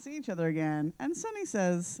are we going to see each other again? And Sunny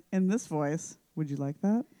says, in this voice, would you like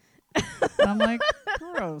that? And I'm like,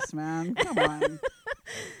 gross, man. Come on.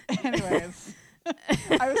 Anyways,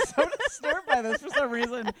 I was so disturbed by this for some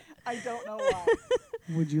reason. I don't know why.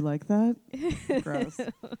 Would you like that? Gross.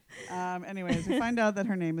 Anyways, we find out that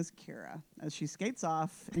her name is Kira as she skates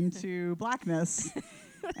off into blackness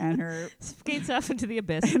and her skates off into the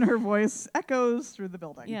abyss. And her voice echoes through the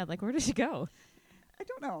building. Yeah, like where did she go? I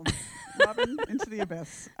don't know. Robin into the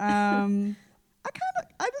abyss. I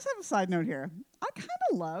just have a side note here. I kind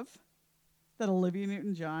of love that Olivia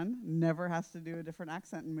Newton-John never has to do a different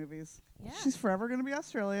accent in movies. Yeah. She's forever going to be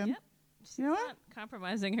Australian. Yep. She's You know not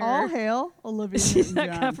compromising her. All hail Olivia She's not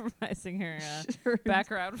Newton-John. compromising her Sure.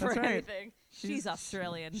 background for That's right. anything. She's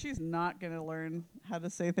Australian. She's not going to learn how to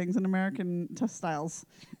say things in American styles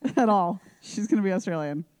at all. She's going to be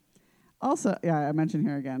Australian. Also, yeah, I mentioned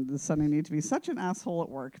here again, does Sunny need to be such an asshole at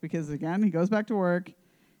work? Because, again, he goes back to work,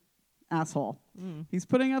 asshole. He's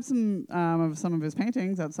putting up some of his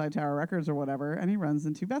paintings outside Tower Records or whatever, and he runs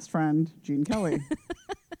into best friend, Gene Kelly.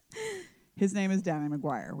 His name is Danny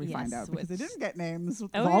McGuire, we find out, because they didn't get names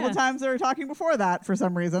all the times they were talking before that for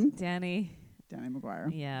some reason. Danny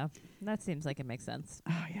McGuire. Yeah, that seems like it makes sense.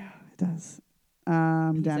 Oh, yeah, it does.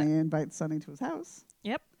 Danny invites Sunny to his house.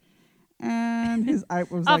 Yep. And I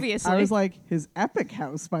Obviously. was like, his epic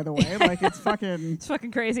house, by the way. Like, it's fucking... It's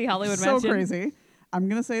fucking crazy Hollywood so mansion. crazy. I'm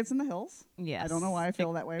going to say it's in the hills. Yes. I don't know why I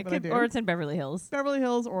feel that way, but I do. Or it's in Beverly Hills. Beverly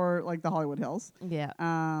Hills or, like, the Hollywood Hills. Yeah.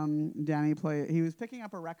 Danny he was picking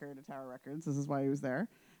up a record at Tower Records. This is why he was there.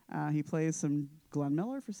 He plays some Glenn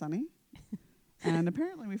Miller for Sunny. And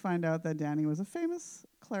apparently we find out that Danny was a famous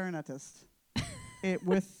clarinetist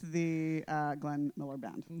with the Glenn Miller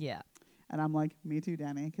Band. Yeah. And I'm like, me too,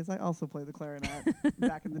 Danny, because I also played the clarinet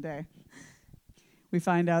back in the day. We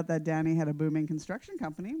find out that Danny had a booming construction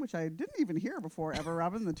company, which I didn't even hear before ever,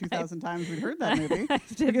 Robin, the 2,000 times we'd heard that movie.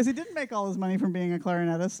 Because he didn't make all his money from being a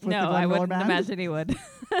clarinetist with the Glenn Miller Band. I wouldn't imagine he would.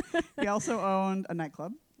 He also owned a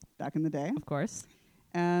nightclub back in the day. Of course.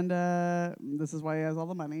 And this is why he has all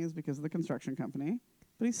the money, is because of the construction company.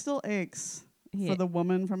 But he still aches for the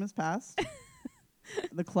woman from his past.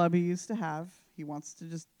 The club he used to have. He wants to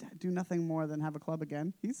just do nothing more than have a club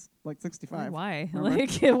again. He's like 65. Why? Remember?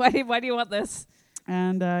 Like, why do you want this?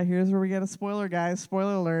 And here's where we get a spoiler, guys.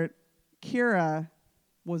 Spoiler alert. Kira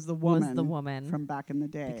was the woman from back in the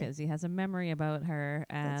day. Because he has a memory about her,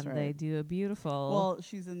 and they do a beautiful... Well,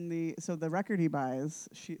 she's in the... So the record he buys,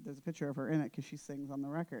 there's a picture of her in it because she sings on the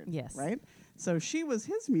record. Yes. Right? So she was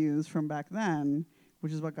his muse from back then,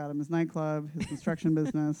 which is what got him his nightclub, his construction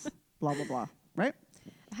business, blah, blah, blah. Right?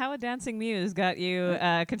 How a dancing muse got you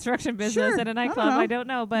construction business and a nightclub, I don't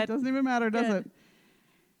know, but... It doesn't even matter, does it?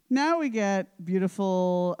 Now we get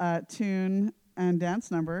beautiful tune and dance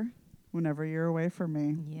number, Whenever You're Away From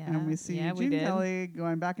Me. Yeah. And we see Gene Kelly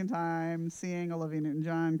going back in time, seeing Olivia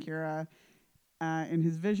Newton-John, Kira, in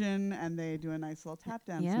his vision, and they do a nice little tap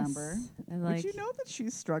dance number. But you know that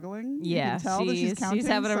she's struggling. Yeah, you can tell that she's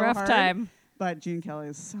having a so rough hard. time. But Gene Kelly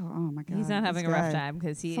is so, oh my God. He's not having a rough time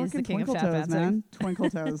because he is the king of tap dancing. Man. Twinkle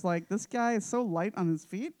toes. Like, this guy is so light on his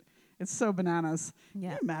feet. It's so bananas. Yeah.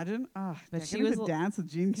 Can you imagine? But she was to dance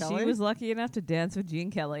with Gene Kelly. She was lucky enough to dance with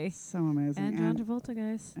Gene Kelly. So amazing. And John Travolta,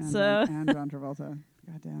 guys. And John Travolta.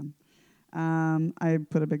 Goddamn. I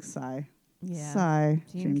put a big sigh Yeah. Sigh.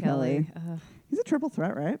 Gene Kelly. He's a triple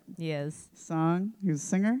threat, right? He is. Song. He was a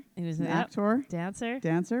singer, He was an an actor, dancer.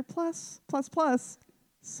 dancer, plus.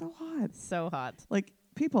 So hot. So hot. Like,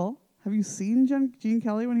 people, have you seen Gene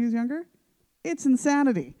Kelly when he was younger? It's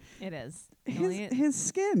insanity. It is. His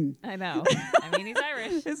skin. I know. I mean, he's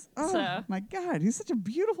Irish. So. My God, he's such a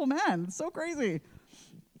beautiful man. It's so crazy.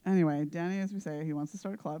 Anyway, Danny, as we say, he wants to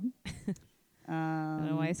start a club. I don't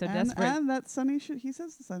know why he's so and, desperate. And that Sonny he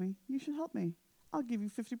says to Sonny, you should help me. I'll give you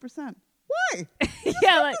 50%. Why?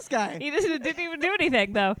 Yeah, like, this guy. he didn't even do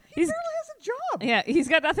anything, though. He barely has a job. Yeah, he's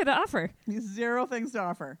got nothing to offer. He has zero things to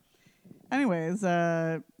offer. Anyways,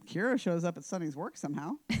 Kira shows up at Sonny's work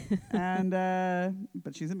somehow. And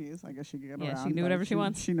but she's a muse. I guess she can get around. Yeah, she can do whatever she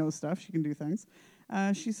wants. She knows stuff. She can do things.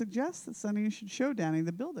 She suggests that Sonny should show Danny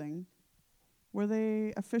the building where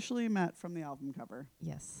they officially met from the album cover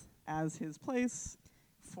Yes. as his place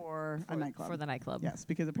for a nightclub. For the nightclub. Yes,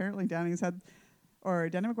 because apparently Danny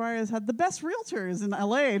McGuire has had the best realtors in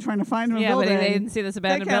LA trying to find him a Yeah, building. but they didn't see this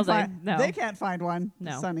abandoned building. No. They can't find one.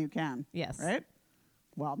 No. Sonny can. Yes. Right?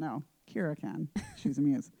 Well, no. Kira can. She's a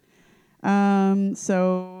muse. Sonny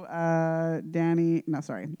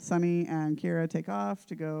and Kira take off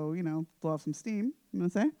to go, blow off some steam, I'm going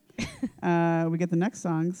to say. We get the next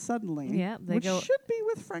song, Suddenly, Yeah, which should be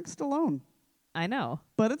with Frank Stallone. I know.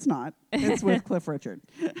 But it's not. It's with Cliff Richard.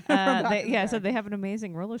 So they have an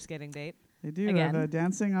amazing roller skating date. They do Again. have a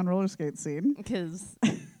dancing on roller skate scene. Because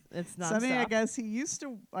it's not. Sonny, I guess he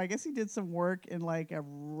did some work in like a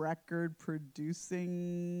record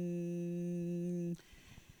producing,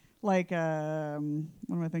 like what am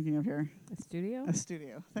I thinking of here? A studio? A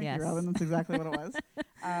studio. Thank Yes. you, Robin. That's exactly what it was.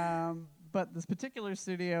 But this particular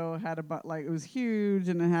studio had it was huge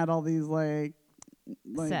and it had all these like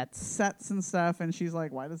sets and stuff. And she's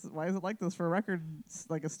like, why is it like this for a record,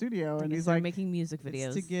 like a studio? And he's like, making music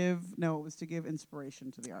videos. It was to give inspiration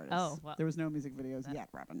to the artists. Oh, well. There was no music videos yet,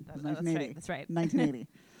 Robin. It was That's 1980. That's right. 1980.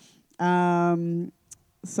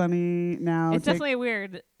 Sonny now. It's definitely a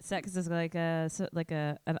weird set because it's like an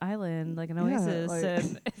island, like an oasis,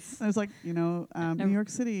 and it's like New York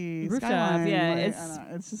City rooftop. skyline. Yeah,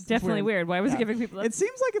 it's just definitely weird. Why was it Yeah. giving people? It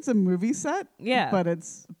seems like it's a movie set. Yeah, but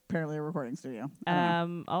it's apparently a recording studio.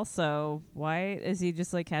 Also, why is he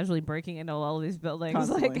just like casually breaking into all of these buildings?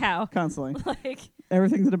 Constantly. Like how? Constantly. Like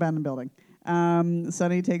everything's an abandoned building.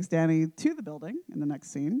 Sonny takes Danny to the building in the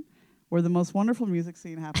next scene, where the most wonderful music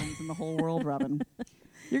scene happens in the whole world. Robin,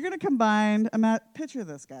 you're gonna combine. Picture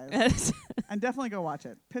this, guys, and definitely go watch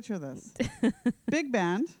it. Picture this: big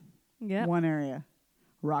band, one area,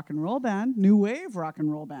 rock and roll band, new wave rock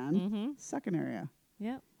and roll band, second area.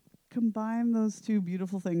 Yep. Combine those two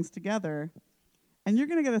beautiful things together, and you're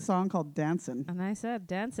gonna get a song called "Dancin'." And I said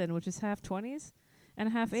dancing, which is half 20s and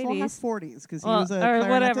half 80s. Well, half 40s because he was a or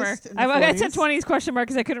whatever. clarinetist in the I said 40s. 20s question mark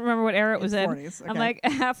because I couldn't remember what era it was in. 40s, okay. I'm like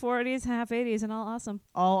half 40s, half 80s, and all awesome.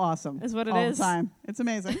 All awesome. Is what it all is. the time. It's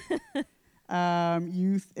amazing.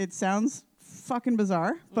 It sounds fucking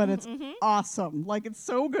bizarre, but it's awesome. Like, it's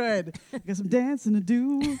so good. Got some dancing to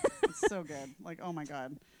do. It's so good. Like, oh my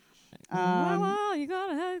God. Well, you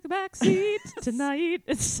gotta have the back seat tonight.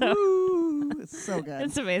 It's so it's so good.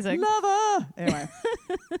 It's amazing. Lover. Anyway,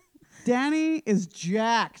 Danny is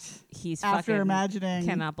jacked. He's after fucking imagining.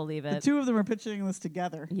 Cannot believe it. The two of them are pitching this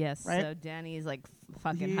together. Yes. Right? So Danny's like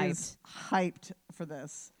fucking He hyped. is hyped for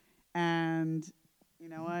this, and you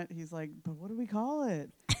know what? He's like, but what do we call it?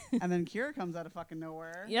 And then Kira comes out of fucking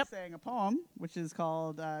nowhere, saying a poem, which is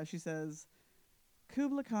called. She says.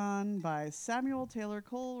 Kubla Khan by Samuel Taylor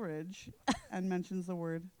Coleridge and mentions the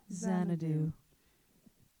word Xanadu.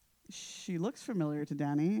 She looks familiar to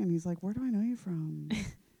Danny and he's like, where do I know you from?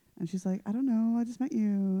 And she's like, I don't know, I just met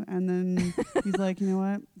you. And then he's like, you know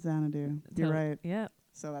what? Xanadu. You're right. Yeah.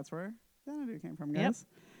 So that's where Xanadu came from, guys.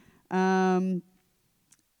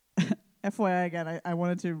 FYI, again, I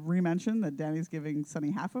wanted to re-mention that Danny's giving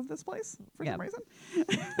Sonny half of this place for some reason.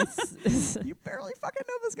 You barely fucking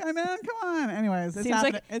know this guy, man. Come on. Anyways, it's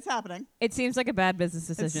happening. It's happening. It seems like a bad business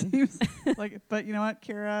decision. It seems but you know what,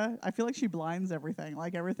 Kira? I feel like she blinds everything.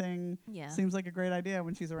 Like everything seems like a great idea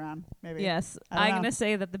when she's around. Maybe. Yes, I'm gonna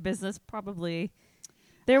say that the business probably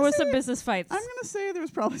there was some business fights. I'm gonna say there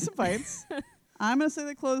was probably some fights. I'm going to say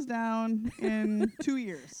they closed down in 2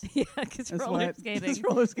 years. Yeah, because roller skating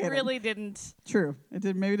really didn't. True.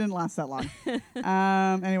 Maybe didn't last that long.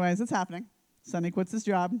 Anyways, it's happening. Sonny quits his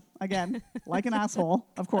job again, like an asshole,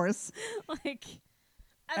 of course. Like,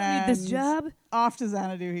 I don't need this job. Off to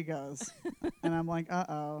Xanadu he goes. And I'm like,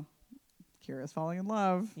 uh-oh. Kira's falling in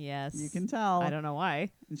love. Yes. You can tell. I don't know why.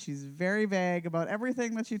 And she's very vague about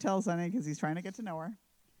everything that she tells Sonny because he's trying to get to know her.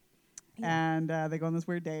 Yeah. And they go on this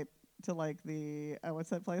weird date. to like the what's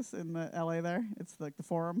that place in the LA there? It's like the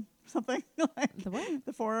Forum or something. Like The what?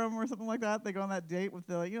 the Forum or something like that. They go on that date with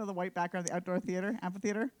the the white background, the outdoor theater,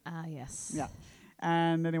 amphitheater. Ah, yes. Yeah.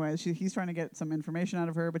 And anyway, he's trying to get some information out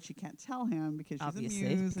of her, but she can't tell him because she's Obviously,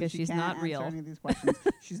 amused because and she she's can't not answer real. any of these questions.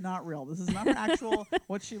 She's not real. This is not her actual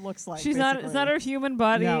what she looks like. She's not. It's basically. not her human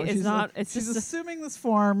body. No, it's she's not. a- It's she's just. assuming this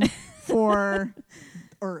form for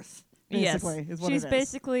Earth. Yes. Basically, is what She's it is.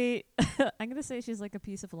 basically. I'm gonna say she's like a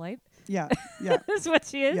piece of light. Yeah, yeah, That's what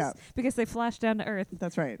she is. Yeah. Because they flash down to Earth.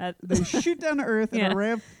 that's right. That- They shoot down to Earth in Yeah. a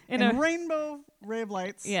ray of In in a- rainbow ray of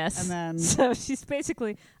lights. Yes. and then So she's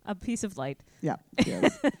basically a piece of light. yeah, she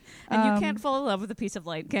is. And you can't fall in love with a piece of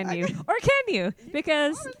light, can I- you? Or can you?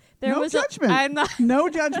 Because there No was judgment. I'm not. No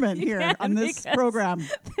judgment You here can't on this because- program.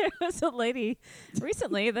 There was a lady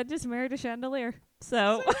recently that just married a chandelier.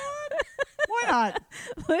 So Why not?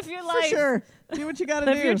 live your For life. sure. Do what you got to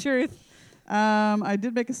Live your do. truth. I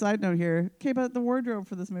did make a side note here. Okay, but the wardrobe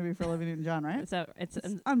for this movie for Olivia Newton-John, right? It's It's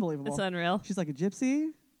unbelievable. it's unreal. She's like a gypsy,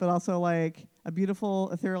 but also like a beautiful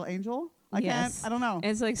ethereal angel. Yes. I don't know.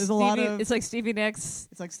 It's like There's a lot Stevie. of- It's like Stevie Nicks.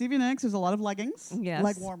 It's like Stevie Nicks. There's a lot of leggings. Yes.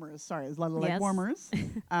 Leg warmers. Sorry. There's a lot of leg Yes. warmers.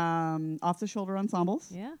 Off-the-shoulder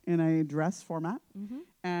ensembles Yeah. in a dress format. Mm-hmm.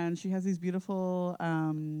 And she has these beautiful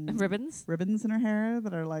Ribbons. ribbons in her hair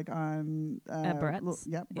that are like on barrettes.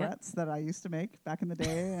 Yep, Yeah. barrettes that I used to make back in the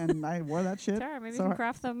day, and I wore that shit. Tara, maybe so you can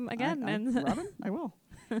craft them again. and Robin, I will.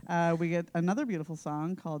 We get another beautiful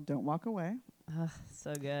song called "Don't Walk Away."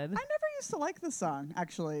 so good. I never used to like this song.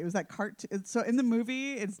 Actually, it was that cartoon. So in the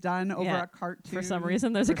movie, it's done over Yeah. a cartoon. For some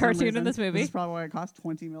reason, there's a For some cartoon in reason. this movie. This is probably why it cost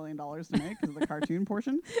 $20 million to make because of the cartoon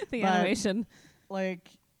portion. The but- animation. Like,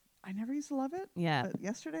 I never used to love it. Yeah. But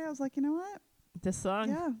yesterday, I was like, you know what? This song.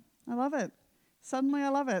 Yeah, I love it. Suddenly, I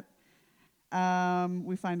love it.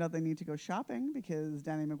 We find out they need to go shopping because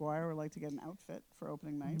Danny McGuire would like to get an outfit for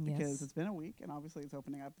opening night Yes. because it's been a week and obviously it's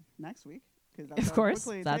opening up next week. Because Of course,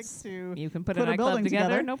 quickly it that's- takes to. You can put Put a a nightclub building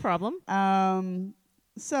together, together. no problem.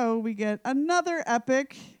 So we get another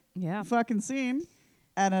epic Yeah. fucking scene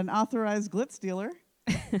at an authorized glitz dealer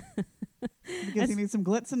because he needs some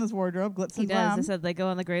glitz in his wardrobe. Glitz He and does. glam. They said they go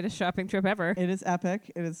on the greatest shopping trip ever. It is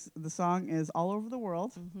epic. It is. The song is all over the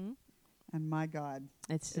world, Mm-hmm. and my God,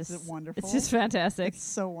 It's is just it wonderful? It's just fantastic. It's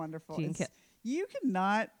so wonderful. Gene It's- Ke- you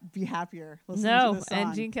cannot be happier listening No, to this song.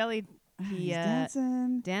 and Gene Kelly, He's he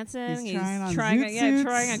dancing. dancing. He's trying on trying zoot on, suits.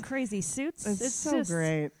 trying on crazy suits. It's so just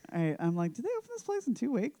great. I'm like, did they open this place in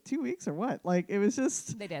 2 weeks? 2 weeks or what? Like, it was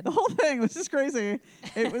just They did. the whole thing was just crazy.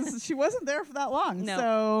 It was. She wasn't there for that long. No.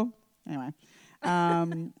 So anyway,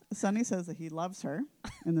 Sonny says that he loves her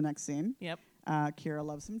in the next scene. Yep. Kira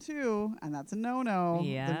loves him too, and that's a no-no.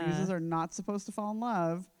 Yeah. The muses are not supposed to fall in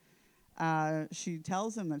love. She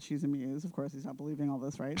tells him that she's a muse. Of course, he's not believing all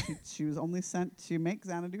this, right? She was only sent to make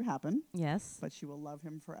Xanadu happen, Yes. but she will love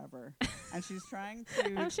him forever. And she's trying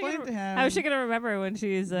to How's she explain gonna- to him. How is she gonna remember when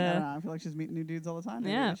she's I don't know, I feel like she's meeting new dudes all the time.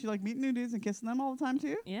 maybe. Yeah. Is she like meeting new dudes and kissing them all the time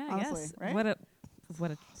too? yeah, I honestly, guess. right?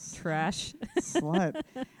 What a trash. Slut.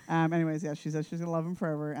 Anyways, yeah, she says she's gonna love him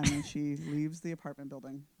forever, and then she leaves the apartment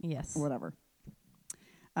building. Yes. Or whatever.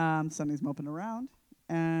 Sonny's moping around,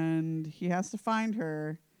 and he has to find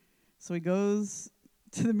her. So he goes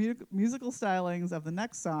to the musical stylings of the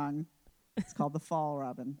next song. It's called "The Fall,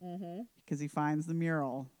 Robin," because he finds the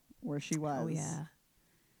mural where she was. Oh yeah.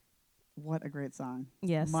 What a great song!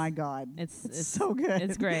 Yes. My God, It's so good.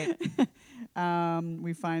 it's great.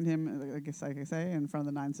 We find him, I guess, like I say, in front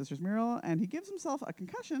of the Nine Sisters mural, and he gives himself a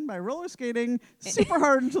concussion by roller skating super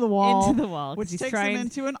hard into the wall, Into the wall, 'cause which he's takes trying him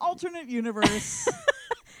into an alternate universe.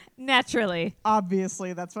 naturally.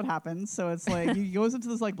 Obviously, that's what happens. So it's like he goes into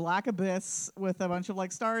this like black abyss with a bunch of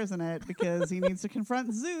like stars in it because he needs to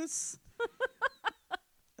confront Zeus,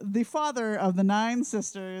 the father of the 9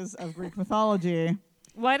 sisters of Greek mythology.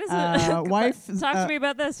 Why does it Wife. talk to me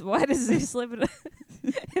about this? Why does Zeus live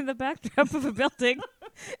in the backdrop of a building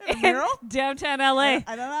In a mural? downtown LA?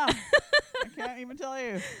 I don't know. I can't even tell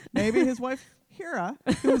you. Maybe his wife Hera,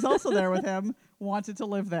 who was also there with him, wanted to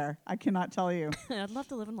live there. I cannot tell you. I'd love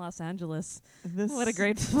to live in Los Angeles. This What a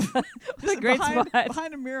great what a just great behind, spot.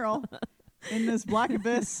 behind a mural in this black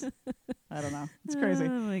abyss. I don't know. It's crazy. Oh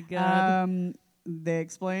my god. They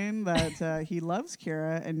explain that he loves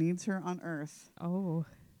Kira and needs her on Earth. Oh.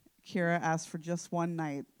 Kira asks for just one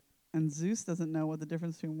night, and Zeus doesn't know what the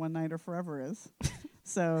difference between one night or forever is.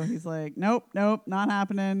 So he's like, nope, not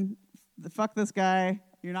happening. Fuck this guy.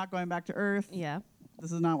 You're not going back to Earth. Yeah.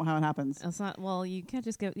 This is not how it happens. It's not well, you can't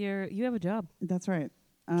just get you have a job. That's right.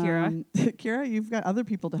 Kira. Kira, you've got other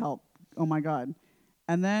people to help. Oh my God.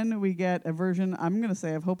 And then we get a version, I'm going to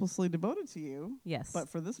say, of Hopelessly Devoted to You, Yes. but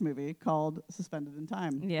for this movie called Suspended in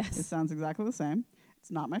Time. Yes. It sounds exactly the same.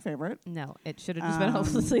 It's not my favorite. No, it should have just been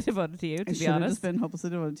hopelessly devoted to you, to It be should have honest. just been Hopelessly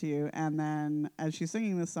Devoted to You. And then as she's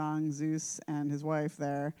singing this song, Zeus and his wife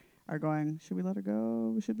there are going, should we let her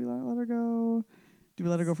go? Should we let her go? Do we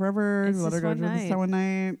let her go forever? It's Do we let her just go one just night. one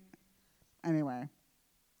night? Anyway.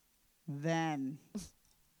 Then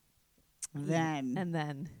And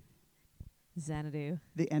then Xanadu.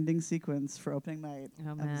 the ending sequence for opening night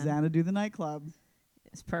Oh, of man. Xanadu the nightclub.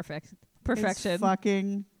 It's perfect. Perfection. It's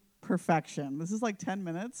fucking perfection. This is like 10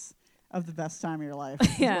 minutes of the best time of your life.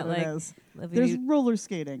 Yeah, is what like, it is. Livy, There's roller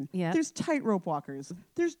skating. Yeah. There's tightrope walkers.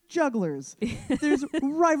 There's jugglers. There's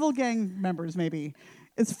rival gang members, maybe.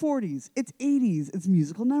 It's 40s. It's 80s. It's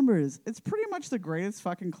musical numbers. It's pretty much the greatest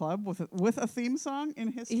fucking club with a theme song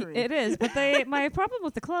in history. it is, but my problem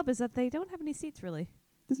with the club is that they don't have any seats, really.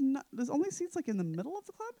 There's only seats like in the middle of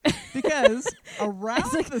the club because around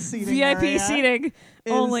It's like the seating VIP area seating is-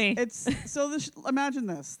 only. It's so. Imagine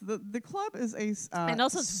this: the club is a And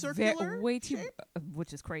also it's circular, way too, shape,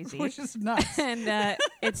 which is crazy. which is nuts. And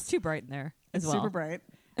it's too bright in there as It's well. super bright.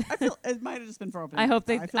 I feel it might have just been for opening. I hope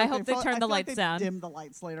night. they- I hope they felt- turn I the feel like lights they down. Dim the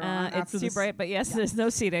lights later on. It's after too this. bright, but yes, yeah. there's no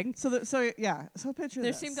seating. So yeah. So picture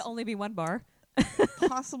There this. seemed to only be one bar.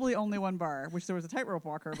 possibly only one bar, which there was a tightrope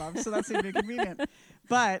walker above, so that seemed to be convenient.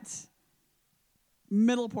 But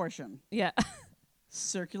middle portion, Yeah.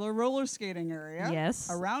 circular roller skating area. Yes.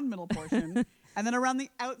 Around middle portion, and then around the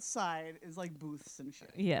outside is like booths and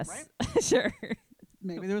shit. Yes. Right? Sure.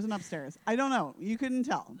 Maybe there was an upstairs. I don't know. You couldn't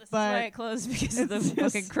tell. This is but why it closed because of the it's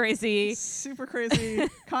just fucking crazy. super crazy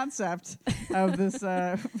concept of this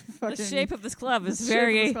The fucking shape of this club is the shape of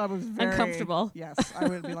very this club was very uncomfortable. Yes, I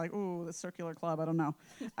would be like, ooh, the circular club. I don't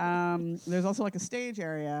know. There's also like a stage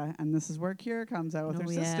area, and this is where Kira comes out with Oh,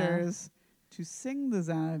 her yeah. sisters to sing the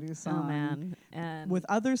Xanadu song. Oh man. And With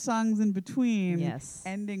other songs in between, yes.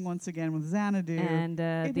 ending once again with Xanadu. And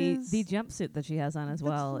It the is jumpsuit that she has on as the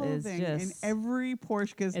well is clothing in just every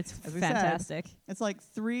portion, because it's as we said, fantastic. it's like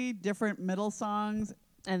 3 different middle songs.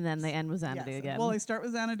 And then they end with Xanadu Yes. again. Well, they start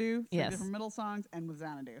with Xanadu, 3 Yes. different middle songs, end with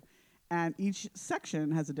Xanadu. And each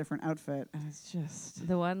section has a different outfit, and it's just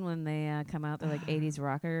The one when they come out, they're like 80s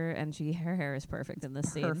rocker, and her hair is perfect in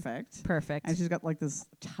this scene. perfect. Perfect. And she's got like this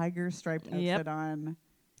tiger striped outfit Yep. on.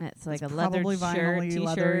 It's like It's a leather probably shirt, vinyl-y, t-shirt.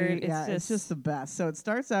 leathery. Yeah, it's just the best. So it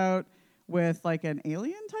starts out with like an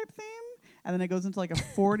alien type theme, and then it goes into like a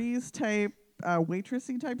 40s type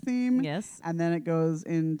waitressy type theme, yes. and then it goes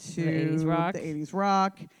into 80s rock. the 80s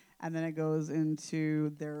rock, and then it goes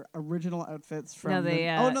into their original outfits from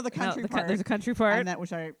the country part. There's a country part. And that,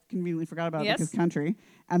 which I conveniently forgot about Yes. because country.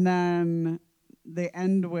 And then they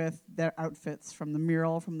end with their outfits from the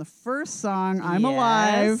mural from the first song, I'm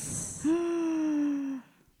Yes. Alive.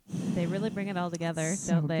 They really bring it all together,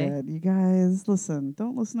 So don't they? good. You guys, listen.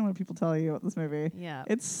 Don't listen to what people tell you about this movie. Yeah.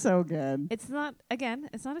 It's so good. It's not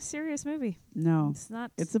a serious movie. No. It's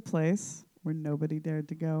not. It's a place where nobody dared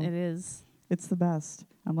to go. It is. It's the best.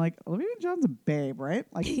 I'm like, Olivia John's a babe, right?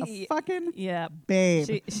 Like a Yeah. fucking Yeah.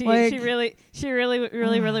 babe. She Like- really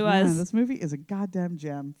Oh, man, was. this movie is a goddamn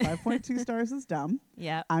gem. 5.2 stars is dumb.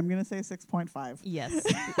 Yeah. I'm going to say 6.5. Yes.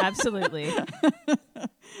 Absolutely.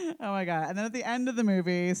 Oh my god! And then at the end of the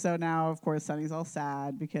movie, so now of course Sunny's all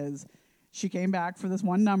sad because she came back for this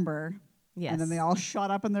one number, Yes. and then they all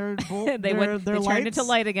shot up in their they their turned lights, into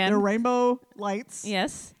light again. their rainbow lights,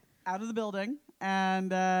 Yes. out of the building, and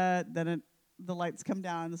then the lights come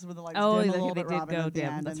down. This is where the lights Oh, dim a they little did bit, Robin, go at the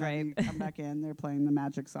dim, end, that's and then right. you come back in. They're playing the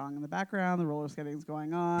magic song in the background. The roller skating's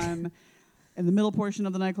going on. In the middle portion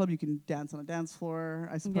of the nightclub, you can dance on a dance floor,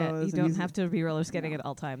 I suppose. Yeah. You and don't he's- have to be roller skating no. at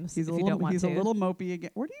all times He's if a you little. don't want He's to. a little mopey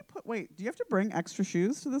again. Where do you put? Wait, do you have to bring extra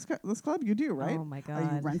shoes to this club? You do, right? Oh my Are you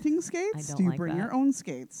god. renting skates? I don't do you like bring that. your own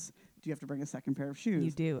skates? Do you have to bring a second pair of shoes? You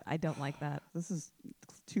do. I don't like that. This is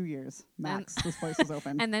 2 years max. This place is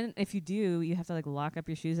open. And then if you do, you have to like lock up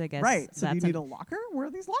your shoes, I guess. Right. So do you That's need a locker? Where are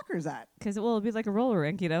these lockers at? because it will be like a roller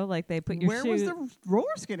rink, you know, like they put your Where shoes. was the roller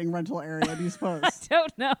skating rental area? Do you suppose? I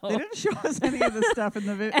don't know. They didn't show us any of this stuff in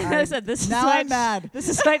the video. And I said, this is now why I'm mad. This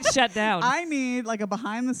is why it's shut down. I need like a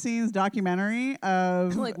behind the scenes documentary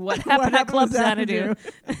of Like, what happened at with Club Xanadu.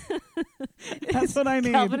 That's what I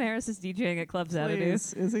need. Calvin Harris is DJing at Club Xanadu.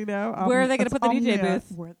 Please. Is he now? Where are they gonna that's put the DJ Omnia.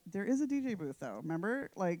 booth? Where, there is a DJ booth though. Remember,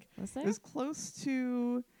 like Was it there? was close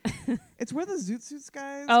to. It's where the Zoot Suits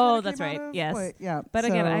guys. Oh, kinda that's came right. out of. Yes. Wait, yeah. But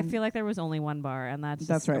again, I so feel like there was only one bar, and that's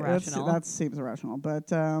that's just right. irrational. That seems irrational.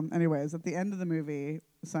 But anyways, at the end of the movie,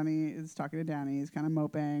 Sonny is talking to Danny. He's kind of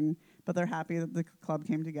moping, but they're happy that the club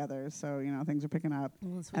came together. So things are picking up.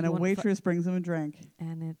 Well, it's And a one waitress brings him a drink.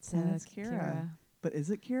 and it's and it's Kira. but is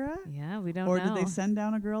it Kira? Yeah, we don't Or know. did they send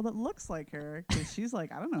down a girl that looks like her? Because she's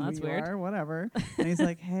like, I don't know That's who you weird. are, whatever. And he's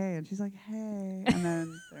like, hey. And she's like, hey. And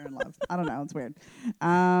then they're in love. I don't know. It's weird.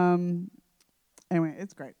 Anyway,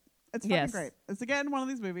 it's great. It's fucking Yes. great. It's, again, one of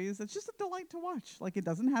these movies that's just a delight to watch. Like, it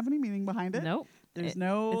doesn't have any meaning behind it. Nope. There's It-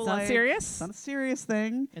 no, It's like, not serious. It's not a serious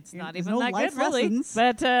thing. It's You know, not there's even no that life good, really. lessons.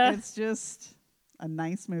 But It's just a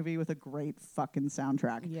nice movie with a great fucking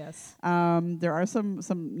soundtrack. yes. There are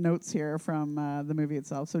some notes here from the movie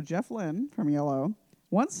itself. So Jeff Lynne from ELO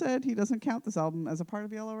once said he doesn't count this album as a part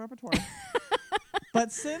of ELO repertoire,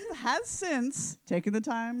 but has since taken the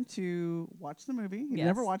time to watch the movie. He Yes.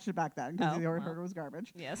 never watched it back then because Oh, he already well. heard it was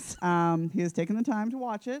garbage. Yes. He has taken the time to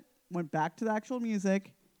watch it, went back to the actual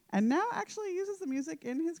music, and now actually uses the music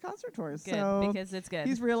in his concert tours. Good, So because it's good.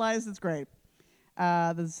 he's realized it's great.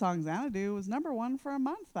 The song Xanadu was #1 for a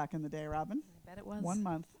month back in the day, Robin. I bet it was. 1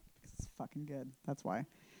 month. It's fucking good. That's why.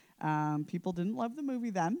 People didn't love the movie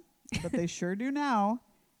then, but they sure do now.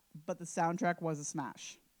 But the soundtrack was a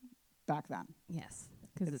smash back then. Yes,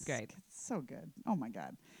 because it's great. It's so good. Oh my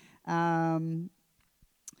god.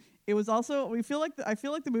 It was also. I feel like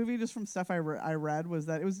the movie, just from stuff I read, was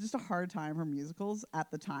that it was just a hard time for musicals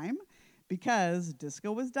at the time because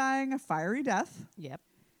disco was dying a fiery death. Yep.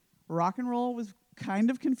 Rock and roll was kind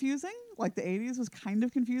of confusing. Like the 80s was kind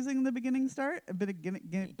of confusing in the beginning bit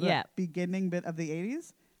of the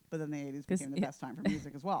 80s, but then the 80s 'Cause became the best time for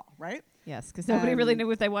music as well, right? Yes, because nobody really Um, knew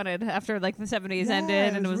what they wanted after like the 70s Yeah,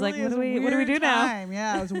 ended, and it was like, really- what do a we do weird now? time.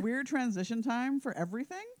 Yeah, it was a weird transition time for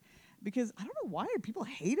everything because I don't know why people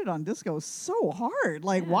hated on disco so hard.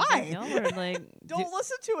 Like, Yeah, why? y'all were like, Don't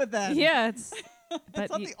listen to it then. yeah, it's. It's But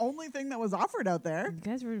not you, the only thing that was offered out there. you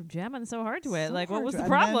guys were jamming so hard to it. So Like, what hard was to- the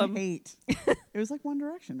and then problem? hate. It was like One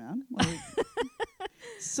Direction, man. Like,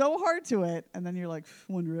 so hard to it, and then you're like,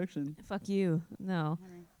 One Direction. Fuck you. No.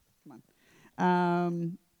 Come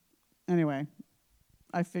on. Anyway,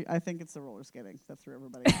 I think it's the roller skating that threw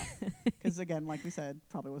everybody off. Because again, like we said,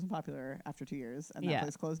 probably wasn't popular after 2 years, and that Yeah.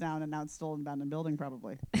 place closed down, and now it's still an abandoned building,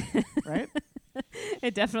 probably. Right?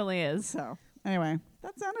 It definitely is. So anyway,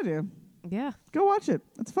 that's Xanadu. Yeah. Go watch it.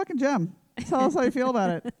 It's a fucking gem. Tell us how you feel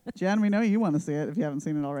about it, Jen. We know you want to see it if you haven't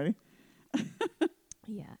seen it already.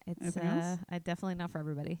 Yeah. It's Anything else? definitely not for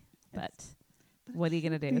everybody. But But what are you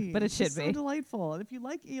gonna should do? be. But it It's should so be. delightful. And if you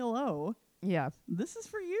like ELO, Yeah. this is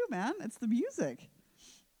for you, man. It's the music.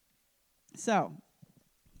 So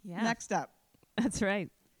Yeah. next up, That's right.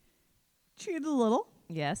 cheated a little,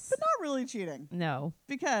 Yes. but not really cheating, No.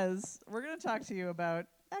 because we're going to talk to you about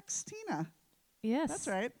Xtina. Yes. That's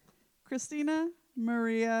right, Christina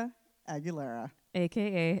Maria Aguilera.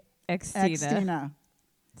 AKA Xtina. Xtina.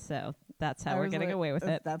 So that's how I we're was getting like- away with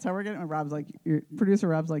it. That's how we're getting. Rob's like, producer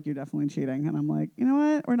Rob's like, you're definitely cheating, and I'm like, you know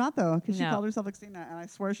what? We're not though, because she No. called herself Xtina, and I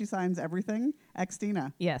swear she signs everything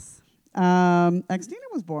Xtina. Yes. Xtina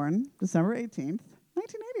was born December 18th,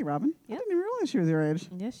 1980. Robin, I Yep. didn't even realize she was your age.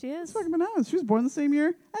 Yes, she is. It's fucking bananas. She was born the same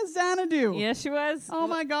year as Xanadu. Yes, she was. Oh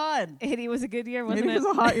my God. 80 was a good year, wasn't Maybe it it?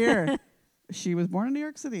 was a hot year. She was born in New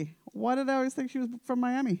York City. Why did I always think she was from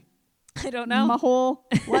Miami? I don't know. My whole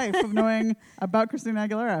life of knowing about Christina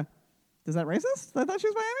Aguilera. Is that racist? I thought she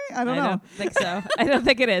was Miami? I don't know. don't think so. I don't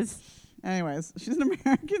think it is. Anyways, she's an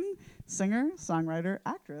American singer, songwriter,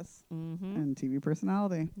 actress, Mm-hmm. and TV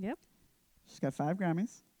personality. Yep. She's got 5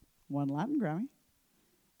 Grammys, 1 Latin Grammy,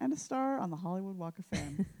 and a star on the Hollywood Walk of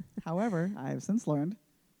Fame. However, I have since learned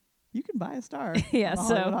you can buy a star. Yeah. on the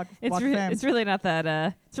So Hollywood Walk of Fame. it's really not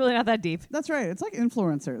that deep. That's right. It's like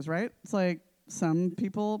influencers, right? It's like some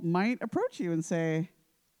people might approach you and say,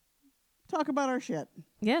 talk about our shit.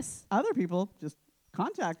 Yes. Other people just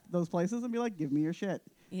contact those places and be like, give me your shit.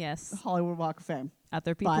 Yes. Hollywood Walk of Fame.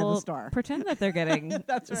 Other Buy the people star. pretend that they're getting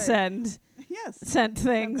That's right. sent Yes. sent Some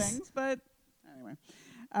things. but anyway.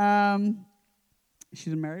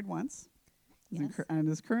 She's been married once Yes. and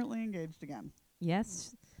is currently engaged again.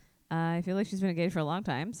 Yes. I feel like she's been engaged for a long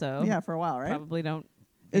time, so Yeah, for a while, right? probably don't.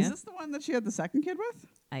 Is yeah. this the one that she had the second kid with?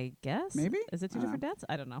 I guess. Maybe? Is it two I don't different dads?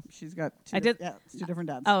 I don't know. She's got I did- Yeah, it's 2 different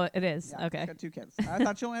dads. Oh, it is. Yeah, Okay. She's got 2 kids. I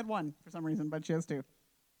thought she only had 1 for some reason, but she has 2.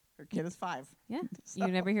 Her kid is 5. Yeah. So-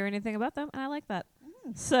 You never hear anything about them, and I like that.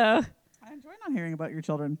 Mm. So, I enjoy not hearing about your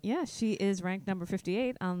children. yeah, she is ranked number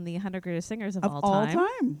 58 on the 100 greatest singers of, Of all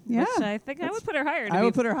time. Yeah. Which I think I That's- would put her higher. To I be,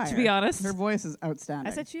 would put her higher. To be honest. Her voice is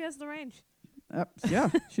outstanding. I said she has the range. Yeah,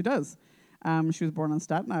 she does. She was born on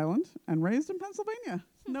Staten Island and raised in Pennsylvania,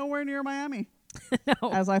 nowhere near Miami, No.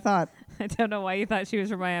 as I thought. I don't know why you thought she was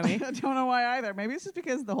from Miami, I don't know why either. Maybe it's just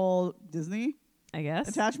because the whole Disney I guess.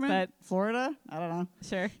 attachment, But Florida. I don't know.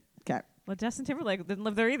 sure. Okay, Well, Justin Timberlake didn't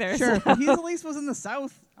live there either. sure. so- But he at least was in the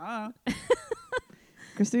South. I don't know.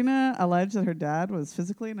 Christina alleged that her dad was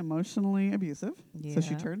physically and emotionally abusive, Yeah. so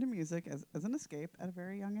she turned to music as an escape at a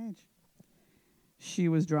very young age. She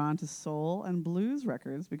was drawn to soul and blues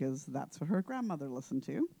records because that's what her grandmother listened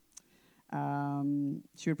to.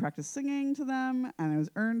 She would practice singing to them, and it has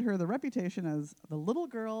earned her the reputation as the little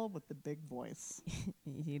girl with the big voice,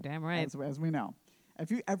 You damn right. as we know.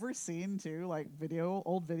 Have you ever seen, too, like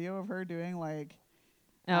old video of her doing, like,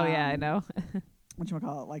 Oh, yeah, I know.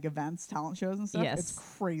 whatchamacallit, like events, talent shows and stuff? Yes.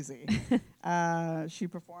 It's crazy. She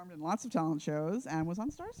performed in lots of talent shows and was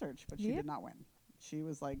on Star Search, but she Yep. did not win. She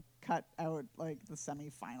was, like, cut out, like, the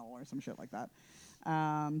semi-final or some shit like that.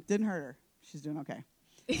 Didn't hurt her. She's doing okay.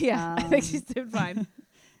 Yeah, I think she's doing fine.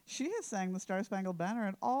 She has sang the Star Spangled Banner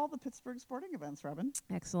at all the Pittsburgh sporting events, Robin,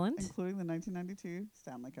 Excellent. including the 1992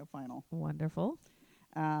 Stanley Cup final. Wonderful.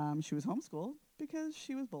 She was homeschooled because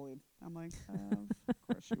she was bullied. I'm like, of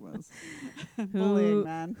course she was. Bullying,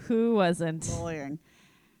 man. Who wasn't? Bullying.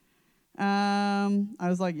 I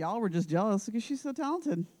was like, y'all were just jealous because she's so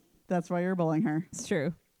talented. That's why you're bullying her. It's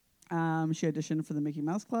true. She auditioned for the Mickey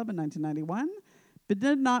Mouse Club in 1991, but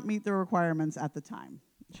did not meet the requirements at the time.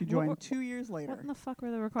 She joined 2 years later. What in the fuck were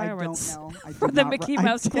the I requirements? don't know. I for did the not Mickey I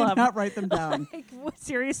Mouse did Club? not write them down. Like, what,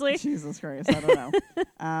 seriously? Jesus Christ, I don't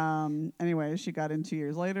know. Anyway, she got in 2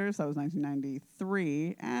 years later, so that was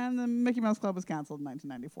 1993, and the Mickey Mouse Club was canceled in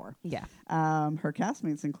 1994. Yeah. Her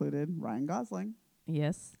castmates included Ryan Gosling,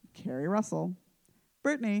 Yes. Kerry Russell,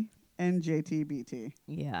 Brittany, and JTBT,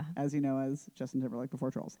 Yeah. as you know as Justin Timberlake before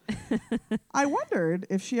Trolls. I wondered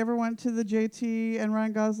if she ever went to the JT and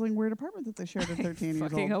Ryan Gosling weird apartment that they shared at 13 years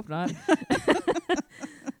Fucking old. hope not.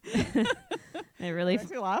 I really, Makes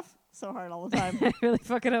me laugh so hard all the time. I really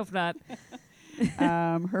fucking hope not.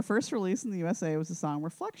 Her first release in the USA was the song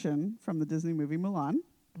Reflection from the Disney movie Mulan.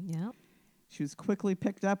 Yeah. She was quickly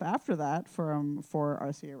picked up after that for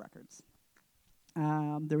RCA Records.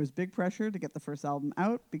 There was big pressure to get the first album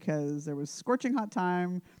out because there was scorching hot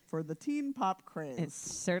time for the teen pop craze. It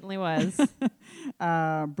certainly was.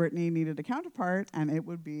 Britney needed a counterpart, and it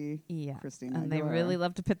would be Yeah. Christina And they Aguilera. really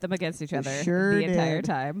love to pit them against each They other sure the entire did.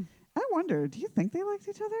 time. I wonder, do you think they liked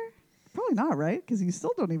each other? Probably not, right? Because you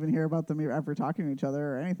still don't even hear about them ever talking to each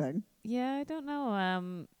other or anything. Yeah, I don't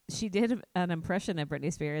know. She did an impression of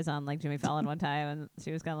Britney Spears on like Jimmy Fallon one time, and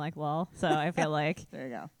she was kind of like, "Lol." So I feel like, There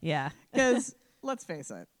you go. yeah, Because let's face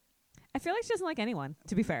it, I feel like she doesn't like anyone.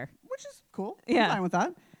 To be fair, which is cool. Yeah. I'm fine with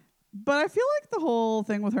that. But I feel like the whole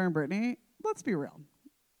thing with her and Britney, let's be real.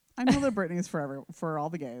 I know that Britney is forever for all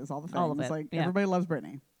the gays, all the things. All of it, Like yeah. everybody loves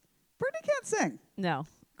Britney. Britney can't sing. no,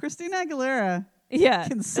 Christina Aguilera, yeah,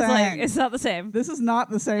 Can it's like sing. it's not the same. this is not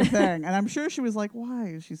the same thing. And I'm sure she was like, why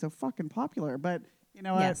is she so fucking popular? But you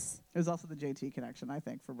know what? Yes, It was also the JT connection, I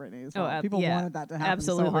think, for Britney as Oh, well. People yeah. wanted that to happen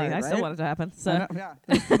absolutely. so hard, I still right? want it to happen. I So know, yeah.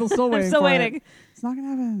 There's people still waiting I'm still for it. waiting. It's not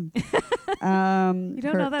going to happen. You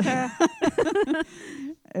don't know that.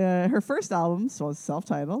 Her first album was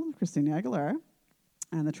self-titled, Christina Aguilera,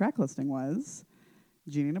 and the track listing was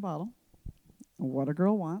Genie in a Bottle, What a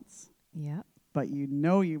Girl Wants, Yeah. but you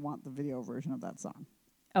know you want the video version of that song.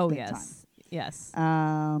 Oh Big yes, yes.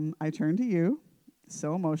 I Turned to You,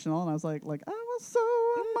 so emotional, and I was like I was so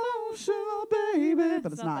emotional, baby, but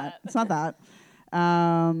it's It's not not. that. It's not that.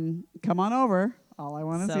 Come On Over, All I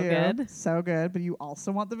Want Is So You, good. so good. But you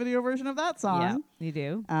also want the video version of that song. Yeah, you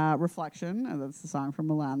do. Reflection, that's the song from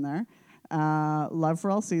Milan there. Love for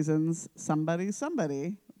All Seasons, Somebody,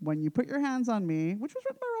 Somebody, When You Put Your Hands on Me, which was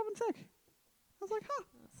written by Robin Thicke. I was like, huh.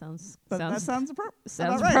 Sounds But that sounds sounds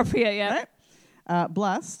about right, appropriate. Yeah. right?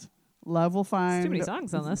 Blessed, Love Will Find... There's too many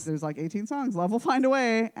songs on this. There's like 18 songs. Love Will Find a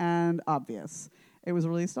Way, and Obvious. It was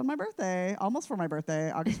released on my birthday, almost for my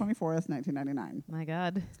birthday, August 24th, 1999. My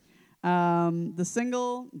God. The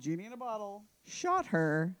single, Genie in a Bottle, shot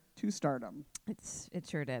her to stardom, It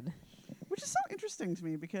sure did. which is so interesting to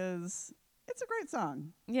me because it's a great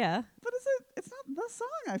song. Yeah. But it's not the song,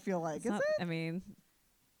 I feel like. It's Is not- it? I mean,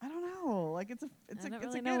 I don't know. Like it's I a don't it's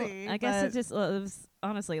really a know. goodie. I guess it but just it was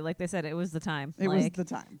honestly, like they said, it was the time. it was like, the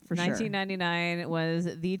time for sure. 1999 was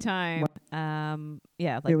the time.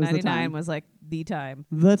 Yeah, It like was the 99 time. was like the time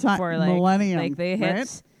The time for like millennium. like they hit.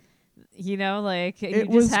 right? You know, like you It just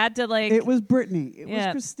was- had to like. It was Britney. It Yeah.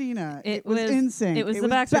 was Christina. It was was- NSYNC. it was the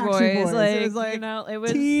Backstreet Boys. Like, it was like you know, it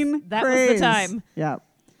was teen that craze. was the time. Yeah.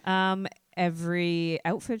 Every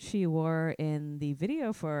outfit she wore in the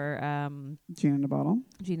video for Genie in a Bottle.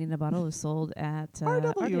 Genie in a Bottle was sold at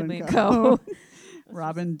RW and Co.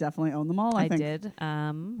 Robin definitely owned them all, I I think. did.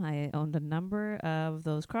 I owned a number of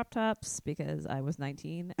those crop tops because I was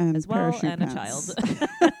 19 And as well parachute and pants. a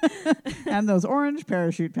child. And those orange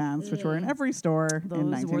parachute pants, which were in every store in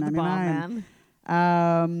Those were the bomb, 1999. man.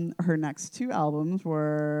 Her next two albums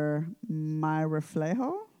were My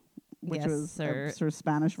Reflejo, which Yes, was sir. a sort of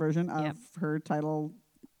Spanish version of Yep. her titled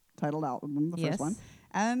album, the Yes. first one,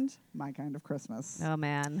 and My Kind of Christmas, Oh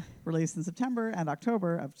man, released in September and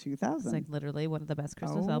October of 2000. it's like literally one of the best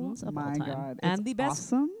Christmas albums of my all time, God. and It's the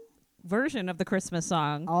best awesome. version of the Christmas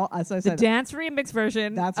song, As I the said, dance remix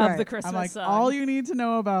version that's of right. the Christmas I'm like, song. all you need to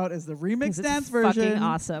know about is the 'Cause remix it's dance fucking version.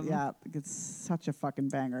 awesome. Yeah, it's such a fucking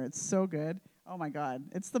banger. It's so good. Oh my God,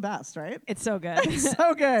 it's the best, right? It's so good. It's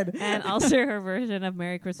so good. And also her version of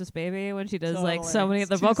Merry Christmas Baby when she does like so Totally. many of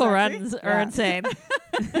the It's too vocal sexy. runs are Yeah. insane.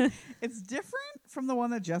 It's different from the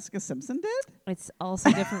one that Jessica Simpson did. It's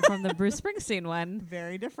also different from the Bruce Springsteen one.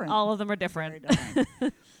 Very different. All of them are Very different.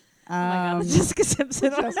 different. Oh my god, the Jessica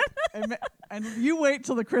Simpson one. and you wait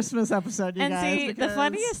till the Christmas episode, you And guys. see, the because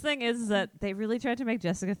funniest thing is that they really tried to make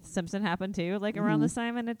Jessica Simpson happen too, like around Mhm. this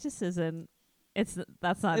time, and it just isn't.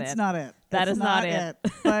 That's not it's it. not it. That It's is not it.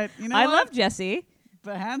 But you know, I what? love Jessie.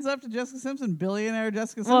 But hands up to Jessica Simpson, billionaire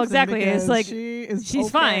Jessica Simpson. Well, exactly. It's because like, she's okay.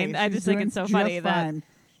 Fine. I She's just think doing it's so just funny that fine.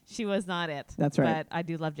 she was not it. That's right. But I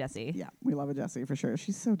do love Jessie. Yeah, we love a Jessie for sure.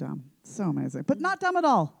 She's so dumb, so amazing, but not dumb at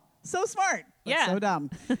all. So smart, but Yeah. so dumb.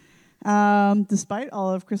 Despite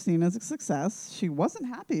all of Christina's success, she wasn't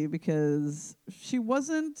happy because she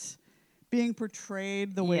wasn't being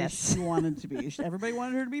portrayed the way Yes. she wanted to be. Everybody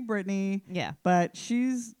wanted her to be Britney, Yeah. but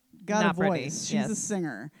she's got Not a Britney, voice. She's yes. a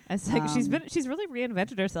singer. It's like she's really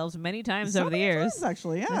reinvented herself many times over the years. times,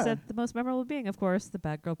 actually, yeah. Is that the most memorable being, of course, the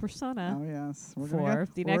bad girl persona. Oh yes, we're for gonna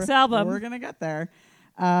the we're- next album. We're gonna get there.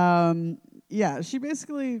 Yeah, she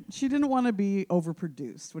didn't want to be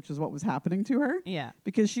overproduced, which is what was happening to her Yeah.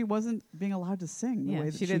 because she wasn't being allowed to sing the Yeah. way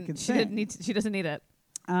that She she didn't. could She sing. didn't need. She doesn't need it.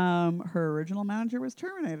 Her original manager was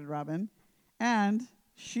terminated, Robin, and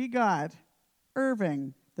she got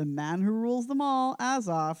Irving, the man who rules them all,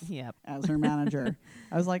 Azoff, Yep. as her manager.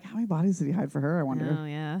 I was like, how many bodies did he hide for her? I wonder. Oh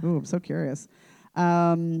yeah. Ooh, I'm so curious.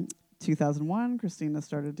 2001, Christina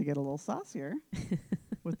started to get a little saucier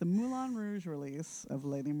with the Moulin Rouge release of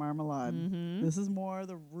Lady Marmalade. Mm-hmm. This is more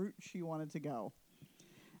the route she wanted to go.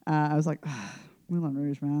 I was like, Moulin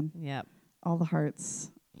Rouge, man. Yep. All the hearts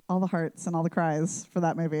and all the cries for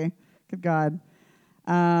that movie. Good God.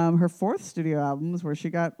 Her fourth studio album was where she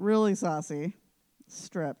got really saucy,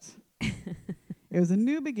 Stripped. It was a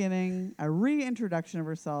new beginning, a reintroduction of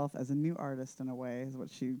herself as a new artist in a way, is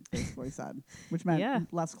what she basically said, which meant Yeah.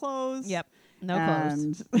 less clothes. Yep. No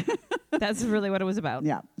clothes. And That's really what it was about.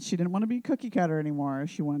 yeah, she didn't want to be cookie cutter anymore.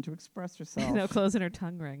 She wanted to express herself. No clothes in her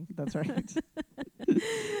tongue ring. That's right. I I was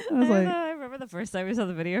don't like, know. I remember the first time we saw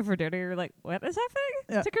the video for Dirty. We were like, "What is happening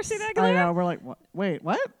Yeah. to Christina I Aguilera?" know. We're like, wait,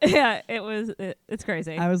 what? Yeah, it was. It's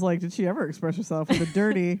crazy. I was like, did she ever express herself with a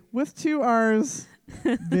dirty with 2 R's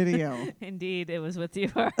video? Indeed, it was with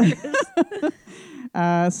you. It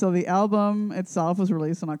So the album itself was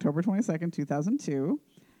released on October 22nd, 2002.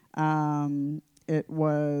 It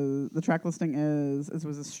was, the track listing it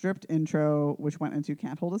was a stripped intro, which went into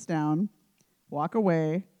Can't Hold Us Down, Walk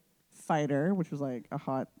Away, Fighter, which was like a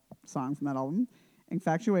hot song from that album,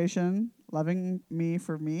 Infatuation, Loving Me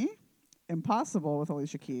for Me, Impossible with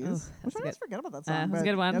Alicia Keys, Ooh, which that's I a always forget about that song. that's a but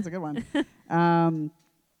good one. That's a good one.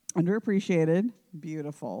 Underappreciated,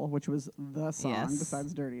 Beautiful, which was the song Yes.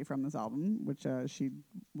 besides Dirty from this album, which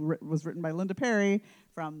was written by Linda Perry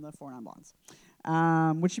from the 4 Non Blondes,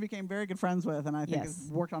 which she became very good friends with, and I think Yes.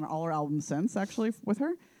 has worked on all her albums since, actually, with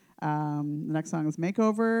her. The next song is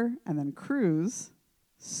Makeover, and then Cruise,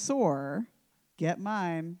 Soar, Get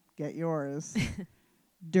Mine, Get Yours,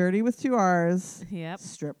 Dirty with 2 R's, Yep.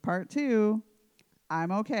 Strip Part 2,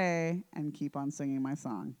 I'm Okay, and Keep on Singing My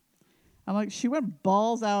Song. I'm like, she went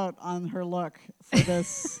balls out on her look for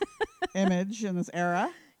this image in this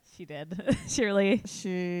era. She did. She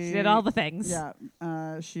She did all the things.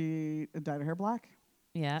 Yeah. She dyed her hair black.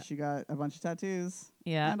 Yeah. She got a bunch of tattoos.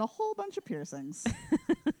 Yeah. And a whole bunch of piercings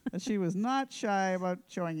that she was not shy about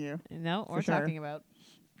showing you. No, For we're sure. talking about.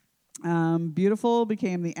 Beautiful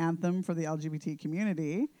became the anthem for the LGBT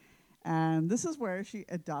community. And this is where she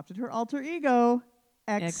adopted her alter ego,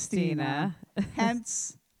 Xtina.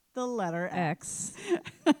 Hence the letter X.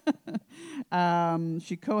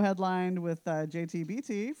 She co-headlined with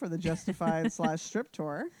JTBT for the Justified / Strip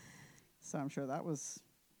tour. So I'm sure that was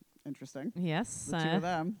interesting. Yes. The two of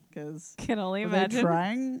them, because Can only were they imagine.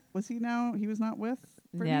 trying? Was he now? He was not with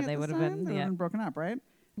Britney Yeah, at they this would have time? been, They would yeah. have been broken up, right?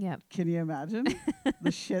 Yeah. Can you imagine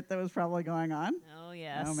the shit that was probably going on? Oh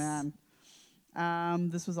yes. Oh man.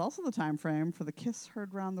 This was also the time frame for the Kiss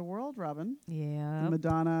heard round the world, Robin. Yeah.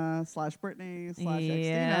 Madonna / Britney / Xtina.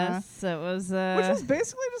 Yes, it was. Which was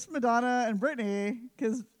basically just Madonna and Britney,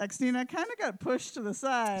 because Xtina kind of got pushed to the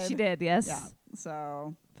side. She did. Yes. Yeah.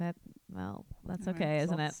 So That's anyway, okay,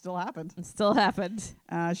 isn't it? Still happened. It still happened.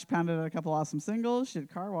 She pounded out a couple awesome singles. She did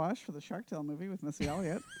Car Wash for the Shark Tale movie with Missy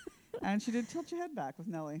Elliott. And she did Tilt Your Head Back with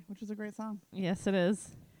Nelly, which was a great song. Yes, it is.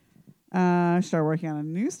 She started working on a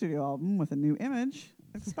new studio album with a new image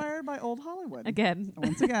inspired by old Hollywood. Again.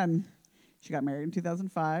 Once again. She got married in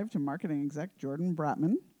 2005 to marketing exec Jordan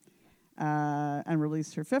Bratman and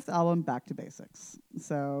released her 5th album, Back to Basics.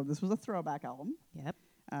 So this was a throwback album. Yep.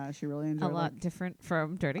 She really enjoyed A lot different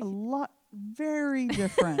from Dirty. A lot, very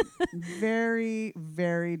different. Very,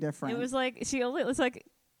 very different. It was like it was like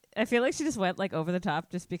I feel like she just went like over the top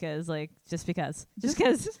just because. Why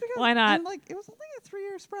not? And like it was only a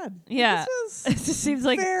 3-year spread. Yeah. This It was just seems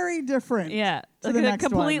like very different. yeah, to like the a next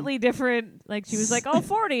completely different. Like she was like all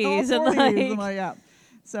 40s, All 40s and like yeah.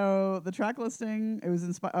 So the track listing, it was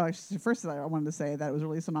inspired. First, I wanted to say that it was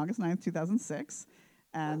released on August 9th, 2006,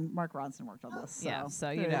 and Mark Ronson worked on this. Yeah, so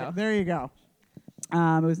you there, know. There you go.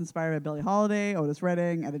 It was inspired by Billie Holiday, Otis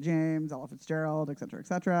Redding, Etta James, Ella Fitzgerald, et cetera, et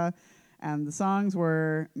cetera. And the songs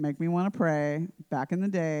were Make Me Wanna Pray, Back in the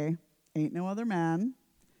Day, Ain't No Other Man,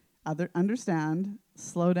 Understand,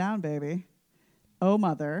 Slow Down Baby, Oh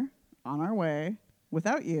Mother, On Our Way,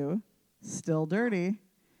 Without You, Still Dirty,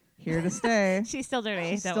 Here to Stay. she's still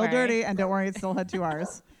dirty. She's don't still worry. dirty, and don't worry, it still had 2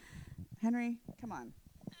 R's. Henry, come on.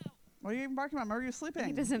 What are you even barking about? Remember, you're sleeping.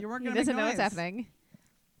 He doesn't. You weren't He gonna make doesn't know what's noise. happening.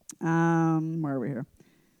 Where are we here?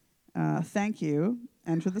 Thank You,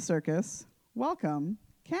 Enter the Circus, Welcome,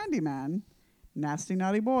 Candyman, Nasty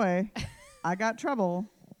Naughty Boy, I Got Trouble,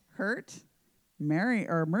 Hurt,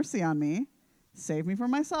 Mercy on Me, Save Me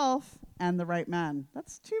From Myself, and The Right Man.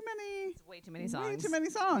 That's too many. It's way too many songs. Way too many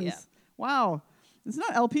songs. Yeah. Wow. It's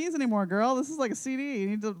not LPs anymore, girl. This is like a CD. You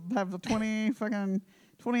need to have the 28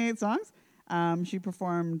 songs. She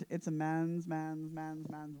performed It's a Man's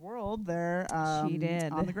World there. She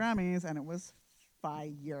did. On the Grammys, and it was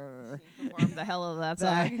fire. She performed the hell of that The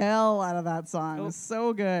song. hell out of that song. It was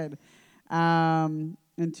so good. In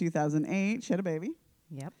 2008, she had a baby.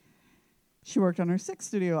 Yep. She worked on her 6th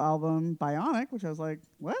studio album, Bionic, which I was like,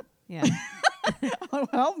 what? Yeah.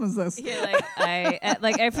 What album is this? You're like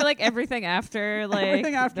I feel like everything after like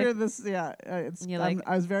Everything after this, yeah. You're like-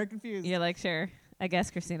 I was very confused. you're like sure. I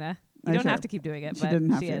guess Christina. You I don't sure. have to keep doing it, She but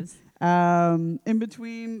didn't have she to. is. In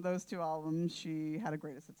between those 2 albums, she had a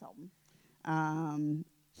greatest hits album.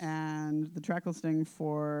 And the track listing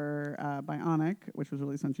for Bionic, which was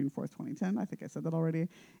released on June 4th, 2010, I think I said that already,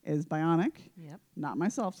 is Bionic, Yep. Not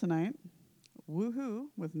Myself Tonight, Woohoo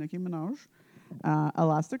with Nicki Minaj,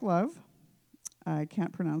 Elastic Love, I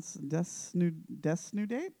can't pronounce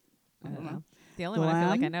Desnudate. I don't know. The only one I feel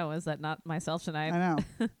like I Glam. know is that Not Myself Tonight. I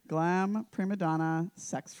know. Glam, Prima Donna,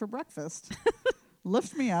 Sex for Breakfast,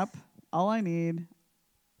 Lift Me Up, All I Need,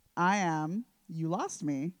 I Am, You Lost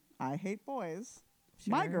Me, I Hate Boys,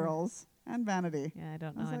 My Sure. Girls, and Vanity. Yeah, I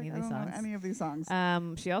don't I know was any like, of these I don't songs. know any of these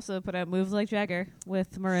songs. She also put out Moves Like Jagger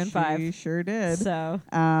with Maroon She 5. sure did. So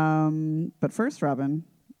But first, Robin,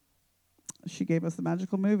 she gave us the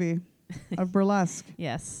magical movie of Burlesque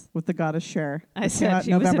yes, with the goddess Cher. I It came said out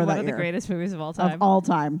she was in November one that of the year. greatest movies of all time. Of all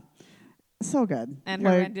time. So good. And her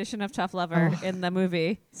Like, rendition of Tough Lover in the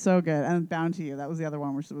movie. so good. And Bound to You. That was the other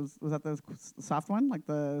one. Was that the soft one? Like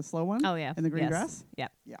the slow one? Oh yeah, In the green yes. dress?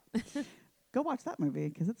 Yep. Yeah. Go watch that movie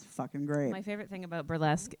because it's fucking great. My favorite thing about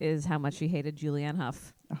Burlesque is how much she hated Julianne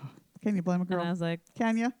Hough. Can you blame a And I girl? was like,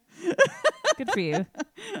 Can you? good for you.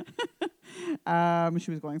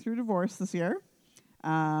 She was going through divorce this year.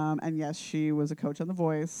 And yes, she was a coach on The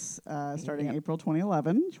Voice starting Yep. April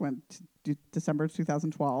 2011. She went to December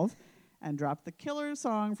 2012 and dropped the killer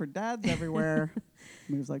song for Dads Everywhere,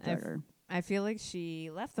 Moves Like I've- Jagger. I feel like she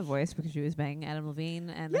left The Voice because she was banging Adam Levine,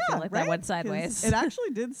 and I Yeah, feel like right? that went 'Cause sideways. It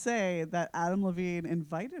actually did say that Adam Levine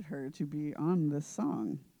invited her to be on this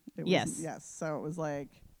song. It Yes. was, yes. So it was like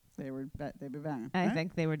they be banging. I right?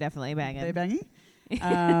 think they were definitely banging. They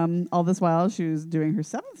bangy. All this while, she was doing her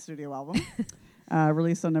 7th studio album,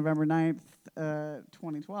 released on November 9th,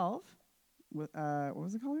 2012. With, what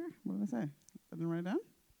was it called here? What did I say? I didn't write it down?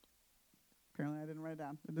 Apparently I didn't write it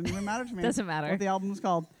down. It didn't even matter to me Doesn't matter. what the album was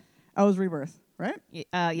called. Oh, it was Rebirth, right?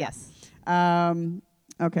 Yes.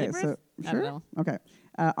 Okay, Rebirth? so I sure. don't know. Okay.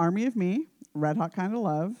 Army of Me, Red Hot Kind of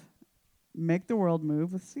Love, Make the World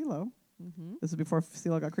Move with CeeLo. Mm-hmm. This is before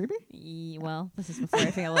CeeLo got creepy? Well, this is before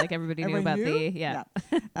I feel like everybody knew about Everybody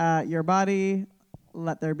the knew? Your Body,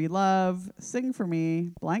 Let There Be Love, Sing for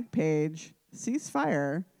Me, Blank Page,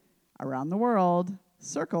 Ceasefire, Around the World,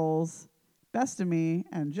 Circles, Best of Me,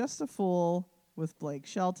 and Just a Fool with Blake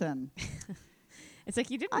Shelton. It's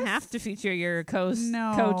like you didn't I have to feature your coaches.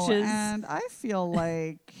 And I feel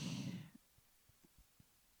like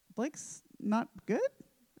Blake's not good.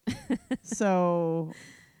 So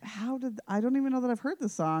I don't even know that I've heard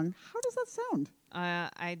this song. How does that sound?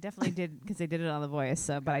 I definitely did because they did it on The Voice,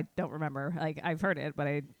 but I don't remember. Like I've heard it, but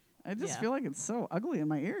I just Yeah. feel like it's so ugly in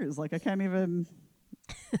my ears. Like I can't even.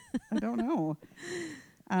 I don't know.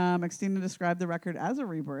 Xtina described the record as a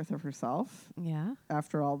rebirth of herself yeah.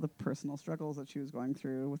 after all the personal struggles that she was going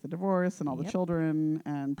through with the divorce and all the Yep. children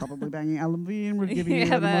and probably banging Alan Levine would give you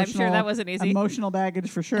Yeah, an I'm sure that emotional, wasn't easy. emotional baggage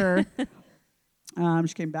for sure.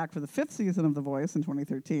 She came back for the 5th season of The Voice in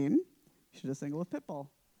 2013. She did a single with Pitbull.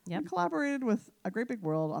 Yep. And collaborated with A Great Big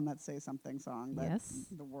World on that Say Something song that Yes.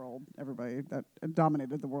 the world, everybody, that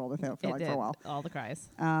dominated the world, I feel It like, did. for a while. All the cries.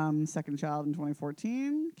 Second Child in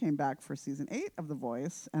 2014, came back for season 8 of The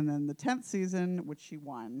Voice, and then the 10th season, which she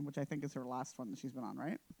won, which I think is her last one that she's been on,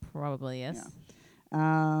 right? Probably, yes.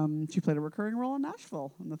 Yeah. She played a recurring role in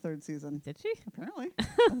Nashville in the 3rd season. Did she? Apparently.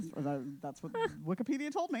 That's what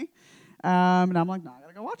Wikipedia told me. And I'm like, no, I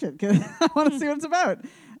gotta go watch it because I want to see what it's about.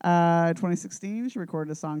 2016, she recorded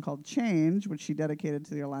a song called Change, which she dedicated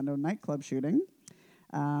to the Orlando nightclub shooting.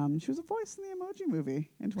 She was a voice in the Emoji Movie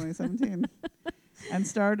in 2017 and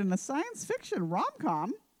starred in a science fiction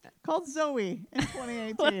rom-com called Zoe in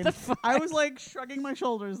 2018. What the fuck? I was like shrugging my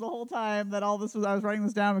shoulders the whole time that all this was. I was writing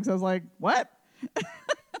this down because I was like, what?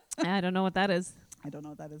 I don't know what that is. I don't know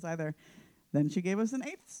what that is either. Then she gave us an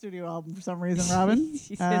 8th studio album for some reason, Robin.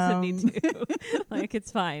 She doesn't need to. Like,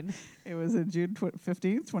 it's fine. It was in June 15th,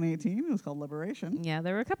 2018. It was called Liberation. Yeah,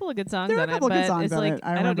 there were a couple of good songs There were on a couple it, of good but songs it's on like, it. I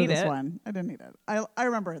I don't remember need this it. one. I didn't need it. I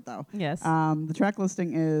remember it, though. Yes. The track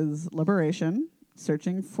listing is Liberation,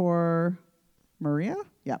 Searching for Maria.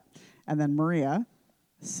 Yeah. And then Maria,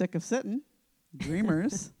 Sick of Sittin',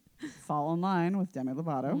 Dreamers, Fall in Line with Demi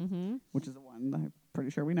Lovato, Mm-hmm. which is the one that I'm pretty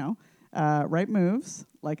sure we know. Right Moves,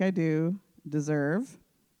 Like I Do, Deserve,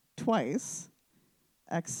 Twice,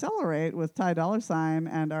 Accelerate with Ty Dolla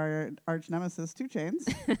 $ign and our arch nemesis 2 Chainz,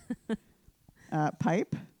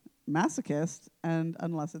 Pipe, Masochist, and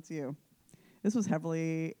Unless It's You. This was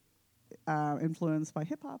heavily influenced by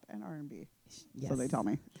hip hop and R&B, Yes. so they tell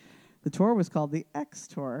me. The tour was called the X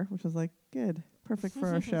Tour, which was like, good, perfect for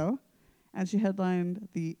our show. And she headlined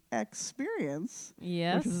the Experience,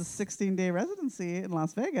 Yes. which was a 16-day residency in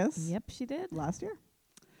Las Vegas Yep, she did. last year.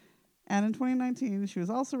 And in 2019, she was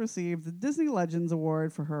also received the Disney Legends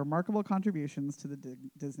Award for her remarkable contributions to the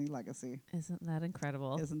Disney legacy. Isn't that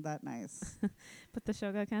incredible? Isn't that nice? But the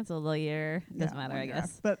show got canceled all year. Doesn't Yeah, matter, one I year.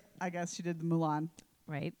 guess. But I guess she did the Mulan,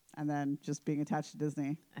 Right? and then just being attached to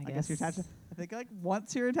Disney. I guess you're guess. attached. I think like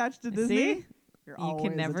once you're attached to See? Disney, you're You can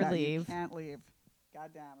always never attached. leave. You can't leave. God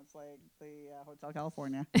damn, it's like the Hotel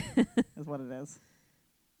California is what it is.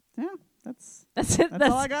 Yeah, that's That's it.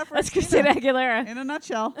 That's all I got for That's Christina. Christina Aguilera. in a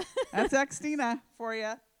nutshell. That's Xtina for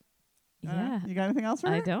you. Yeah. You got anything else for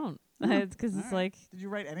her? I don't. Oh, It's because it's all right. like, Did you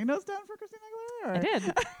write any notes down for Christina Aguilera? I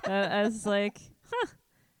did. I was like, huh.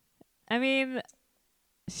 I mean,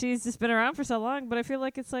 she's just been around for so long, but I feel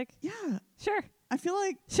like it's like, Yeah, sure, I feel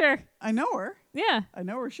like sure. I know her. Yeah. I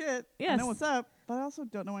know her shit. I Yes. know what's up, but I also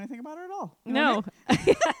don't know anything about her at all. You know what I No.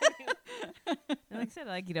 mean? And like I said,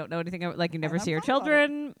 like you don't know anything. Like you never have see her fun about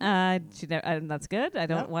children. And that's good. I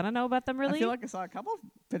don't Yep. want to know about them really. I feel like I saw a couple of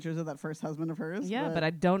pictures of that first husband of hers. yeah, but I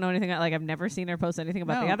don't know anything. Like I've never seen her post anything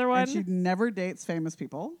about the No, other one. And she never dates famous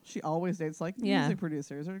people. She always dates like Yeah. music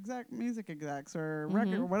producers or music execs or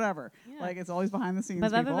record or Mhm. whatever. Yeah. Like it's always behind the scenes. But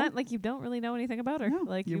other people. than that, like you don't really know anything about her. No,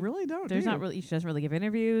 Like you really don't. there's do not you? really. She doesn't really give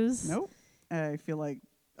interviews. Nope. I feel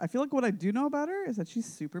like what I do know about her is that she's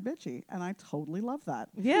super bitchy, and I totally love that.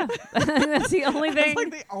 Yeah, that's the only thing. That's like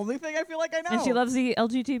the only thing I feel like I know. And she loves the She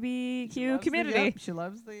LGBTQ loves community. she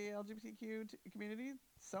loves the LGBTQ community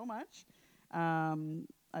so much.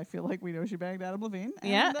 I feel like we know she banged Adam Levine.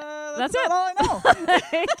 Yeah, And, that's about it. all I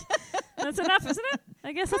know. That's enough, isn't it?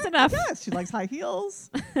 I guess that's enough. Yes, she likes high heels.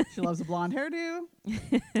 She loves a blonde hairdo.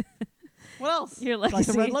 What else? Your She likes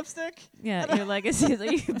a red legacy. lipstick. Yeah, your legacy is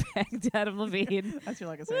that you bagged Adam Levine. That's your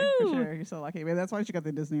legacy for Woo. sure. You're so lucky. Maybe that's why she got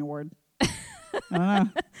the Disney Award. I don't know.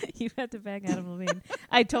 You had to bag Adam Levine.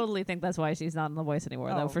 I totally think that's why she's not in The Voice anymore,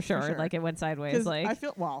 Oh, though, for for sure. sure. Like it went sideways. 'Cause Like I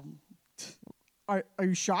feel Are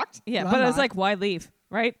you shocked? yeah, 'Cause but I'm I was not. like, why leave?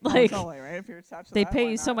 Right? Oh, Like totally, right? If you're attached to they that, pay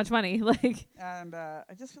why you so not? much money. Like And I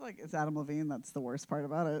just feel like it's Adam Levine that's the worst part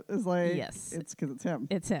about it. Is like, Yes. it's because it's him.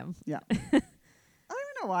 it's him. Yeah. I don't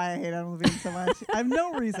even know why I hate Adam Levine so much. I have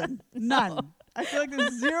no reason. None. I feel like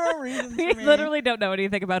there's zero reasons We for me. literally don't know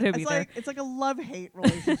anything about him It's either. like it's like a love-hate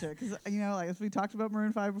relationship because like as we talked about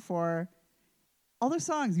Maroon 5 before, all their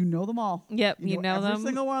songs you know them all. Yep, you know every them.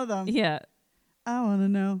 single one of them. Yeah. I want to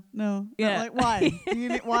know. No. Yeah. Like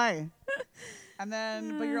why? Why? And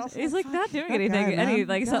then, but you're also he's like not "Fuck doing that anything. guy,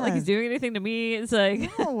 man. It's not like he's God." doing anything to me. It's like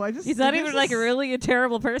No, I just. he's not it even just- like really a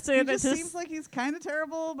terrible person. He It just just seems like he's kind of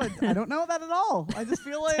terrible, but I don't know that at all. I just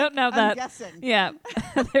feel like Don't know I'm that. guessing. yeah.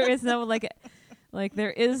 There is no like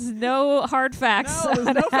there is no hard facts. No, there's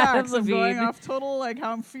on no Adam facts. I'm Levine. going off total like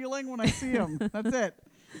how I'm feeling when I see him. That's it.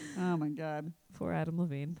 Oh my God. Poor Adam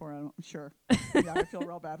Levine. Poor Adam. Sure. Yeah, I feel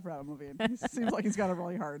real bad for Adam Levine. He seems like he's got it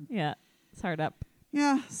really hard. Yeah, it's hard up.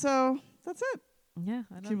 Yeah. So that's it. Yeah,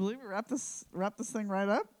 I Can you know. believe we wrapped this thing right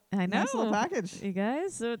up? I know. Nice little package. You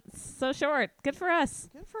guys, so it's so short. Good for us.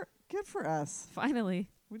 Good for us. Finally.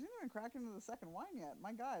 We didn't even crack into the second wine yet.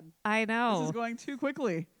 My God. I know. This is going too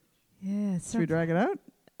quickly. Yeah, it's Should we drag it out?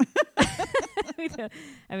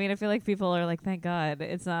 I mean, I feel like people are like, thank God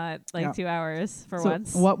it's not like Yeah. 2 hours for So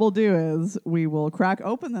once. what we'll do is we will crack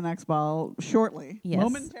open the next bottle shortly, Yes.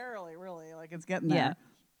 momentarily, really, like it's getting there. Yeah.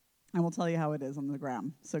 And we'll tell you how it is on the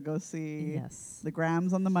gram. So go see Yes. the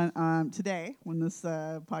grams on the today when this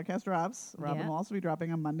podcast drops. Robin Yeah. will also be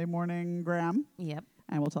dropping a Monday morning gram, Yep.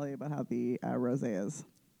 and we'll tell you about how the rosé is.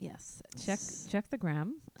 Yes. Check the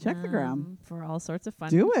gram. Check the gram. For all sorts of fun.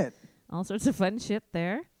 Do it. All sorts of fun shit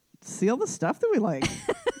there. See all the stuff that we like.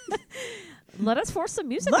 Let us force some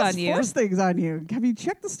music Let's on you. force things on you. Have you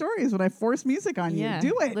checked the stories when I force music on Yeah.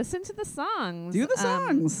 you? Do it. Listen to the songs. Do the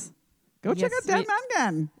songs. Go check yes, out Dead Man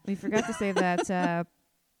Gun. We forgot to say that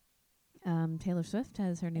Taylor Swift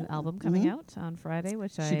has her new album coming out on Friday,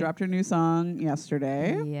 which She dropped her new song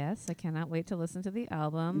yesterday. Yes, I cannot wait to listen to the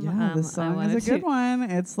album. Yeah, this song is a good one.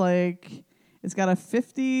 It's like it's got a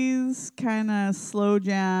 50s kind of slow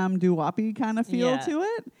jam doo-woppy kind of feel Yeah. to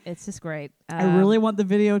it. It's just great. I really want the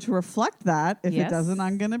video to reflect that. If it yes. doesn't,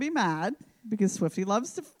 I'm going to be mad because Swiftie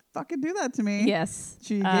loves to fucking do that to me. Yes.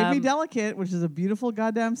 She gave me Delicate, which is a beautiful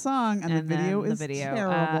goddamn song, and the video is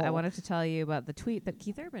terrible. I wanted to tell you about the tweet that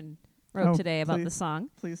Keith Urban wrote today about the please. song.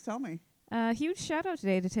 Please tell me. Huge shout out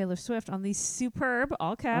today to Taylor Swift on the superb,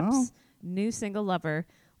 all caps, new single Lover.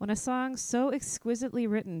 When a song so exquisitely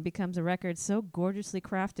written becomes a record so gorgeously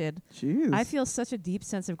crafted, Jeez. I feel such a deep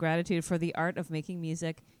sense of gratitude for the art of making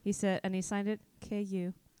music. He said, and he signed it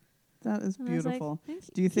KU. That is And I was like, beautiful.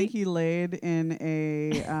 "Thank Do you think he laid in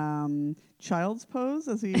a child's pose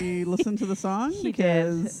as he listened to the song? He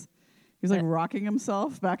because he was like rocking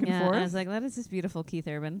himself back and Yeah, forth. I was like, that is just beautiful, Keith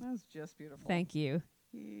Urban. That was just beautiful. Thank you.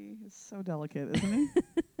 He is so delicate, isn't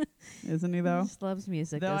he? Isn't he He though? just loves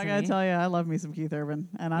music, Though I doesn't gotta he? tell you, I love me some Keith Urban,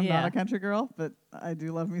 and I'm Yeah. not a country girl, but I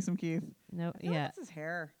do love me some Keith. No, I feel like yeah. that's his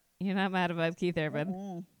hair. You're not mad about Keith Urban.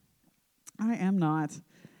 Mm-mm. I am not.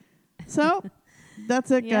 So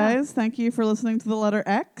that's it, Yeah. guys. Thank you for listening to the letter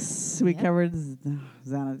X. We Yep. covered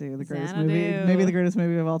Xanadu, the greatest movie, Xanadu. maybe the greatest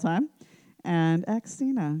movie of all time, and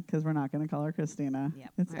Xtina, because we're not going to call her Christina. Yep.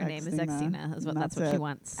 It's Her name is Xtina, Xtina. Is what and that's what she it.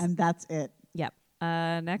 wants. And that's it. Yep.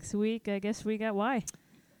 Next week, I guess we got Y.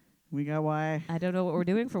 We got Y. I don't know what we're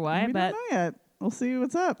doing for Y, we but don't know yet. We'll see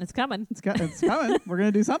what's up. it's coming. It's coming. We're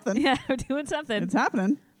going to do something. Yeah, we're doing something. It's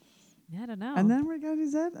happening. I don't know. And then we're going to do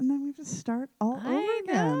Z, and then we have to start all over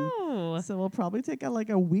again. know. So we'll probably take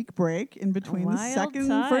a week break in between the Wild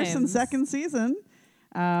first and times. second season.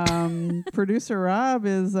 Producer Rob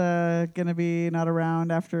is going to be not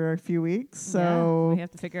around after a few weeks, Yeah, so we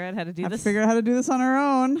have to figure out how to do have this. to figure out how to do this on our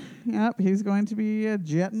own. Yep, he's going to be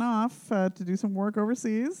jetting off to do some work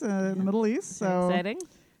overseas in the Middle East. Very So exciting.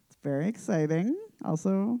 it's very exciting.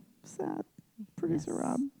 Also sad. Producer Yes.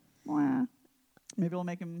 Rob. Mwah. Maybe we'll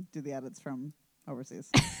make him do the edits from overseas.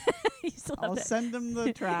 You still I'll have to, send him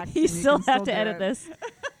the track. you and still can have to do edit it. this.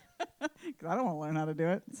 'Cause I don't want to learn how to do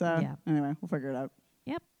it. So Yeah. anyway, we'll figure it out.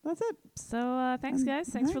 Yep. That's it. So thanks, And guys.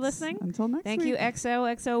 Thanks for listening. Until next Thank week. you,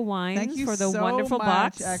 XOXO Wines, Thank you for the so wonderful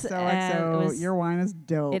much, box. And XOXO. Your wine is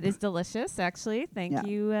dope. it is delicious, actually. Thank Yeah.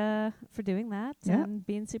 you for doing that Yeah. and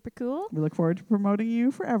being super cool. We look forward to promoting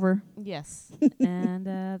you forever. Yes. And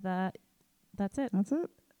that's it. That's it.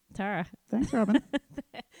 Tara, Thanks, Robin.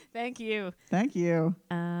 thank you. Thank you.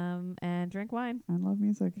 And drink wine. I love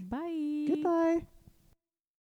music. Bye. Goodbye.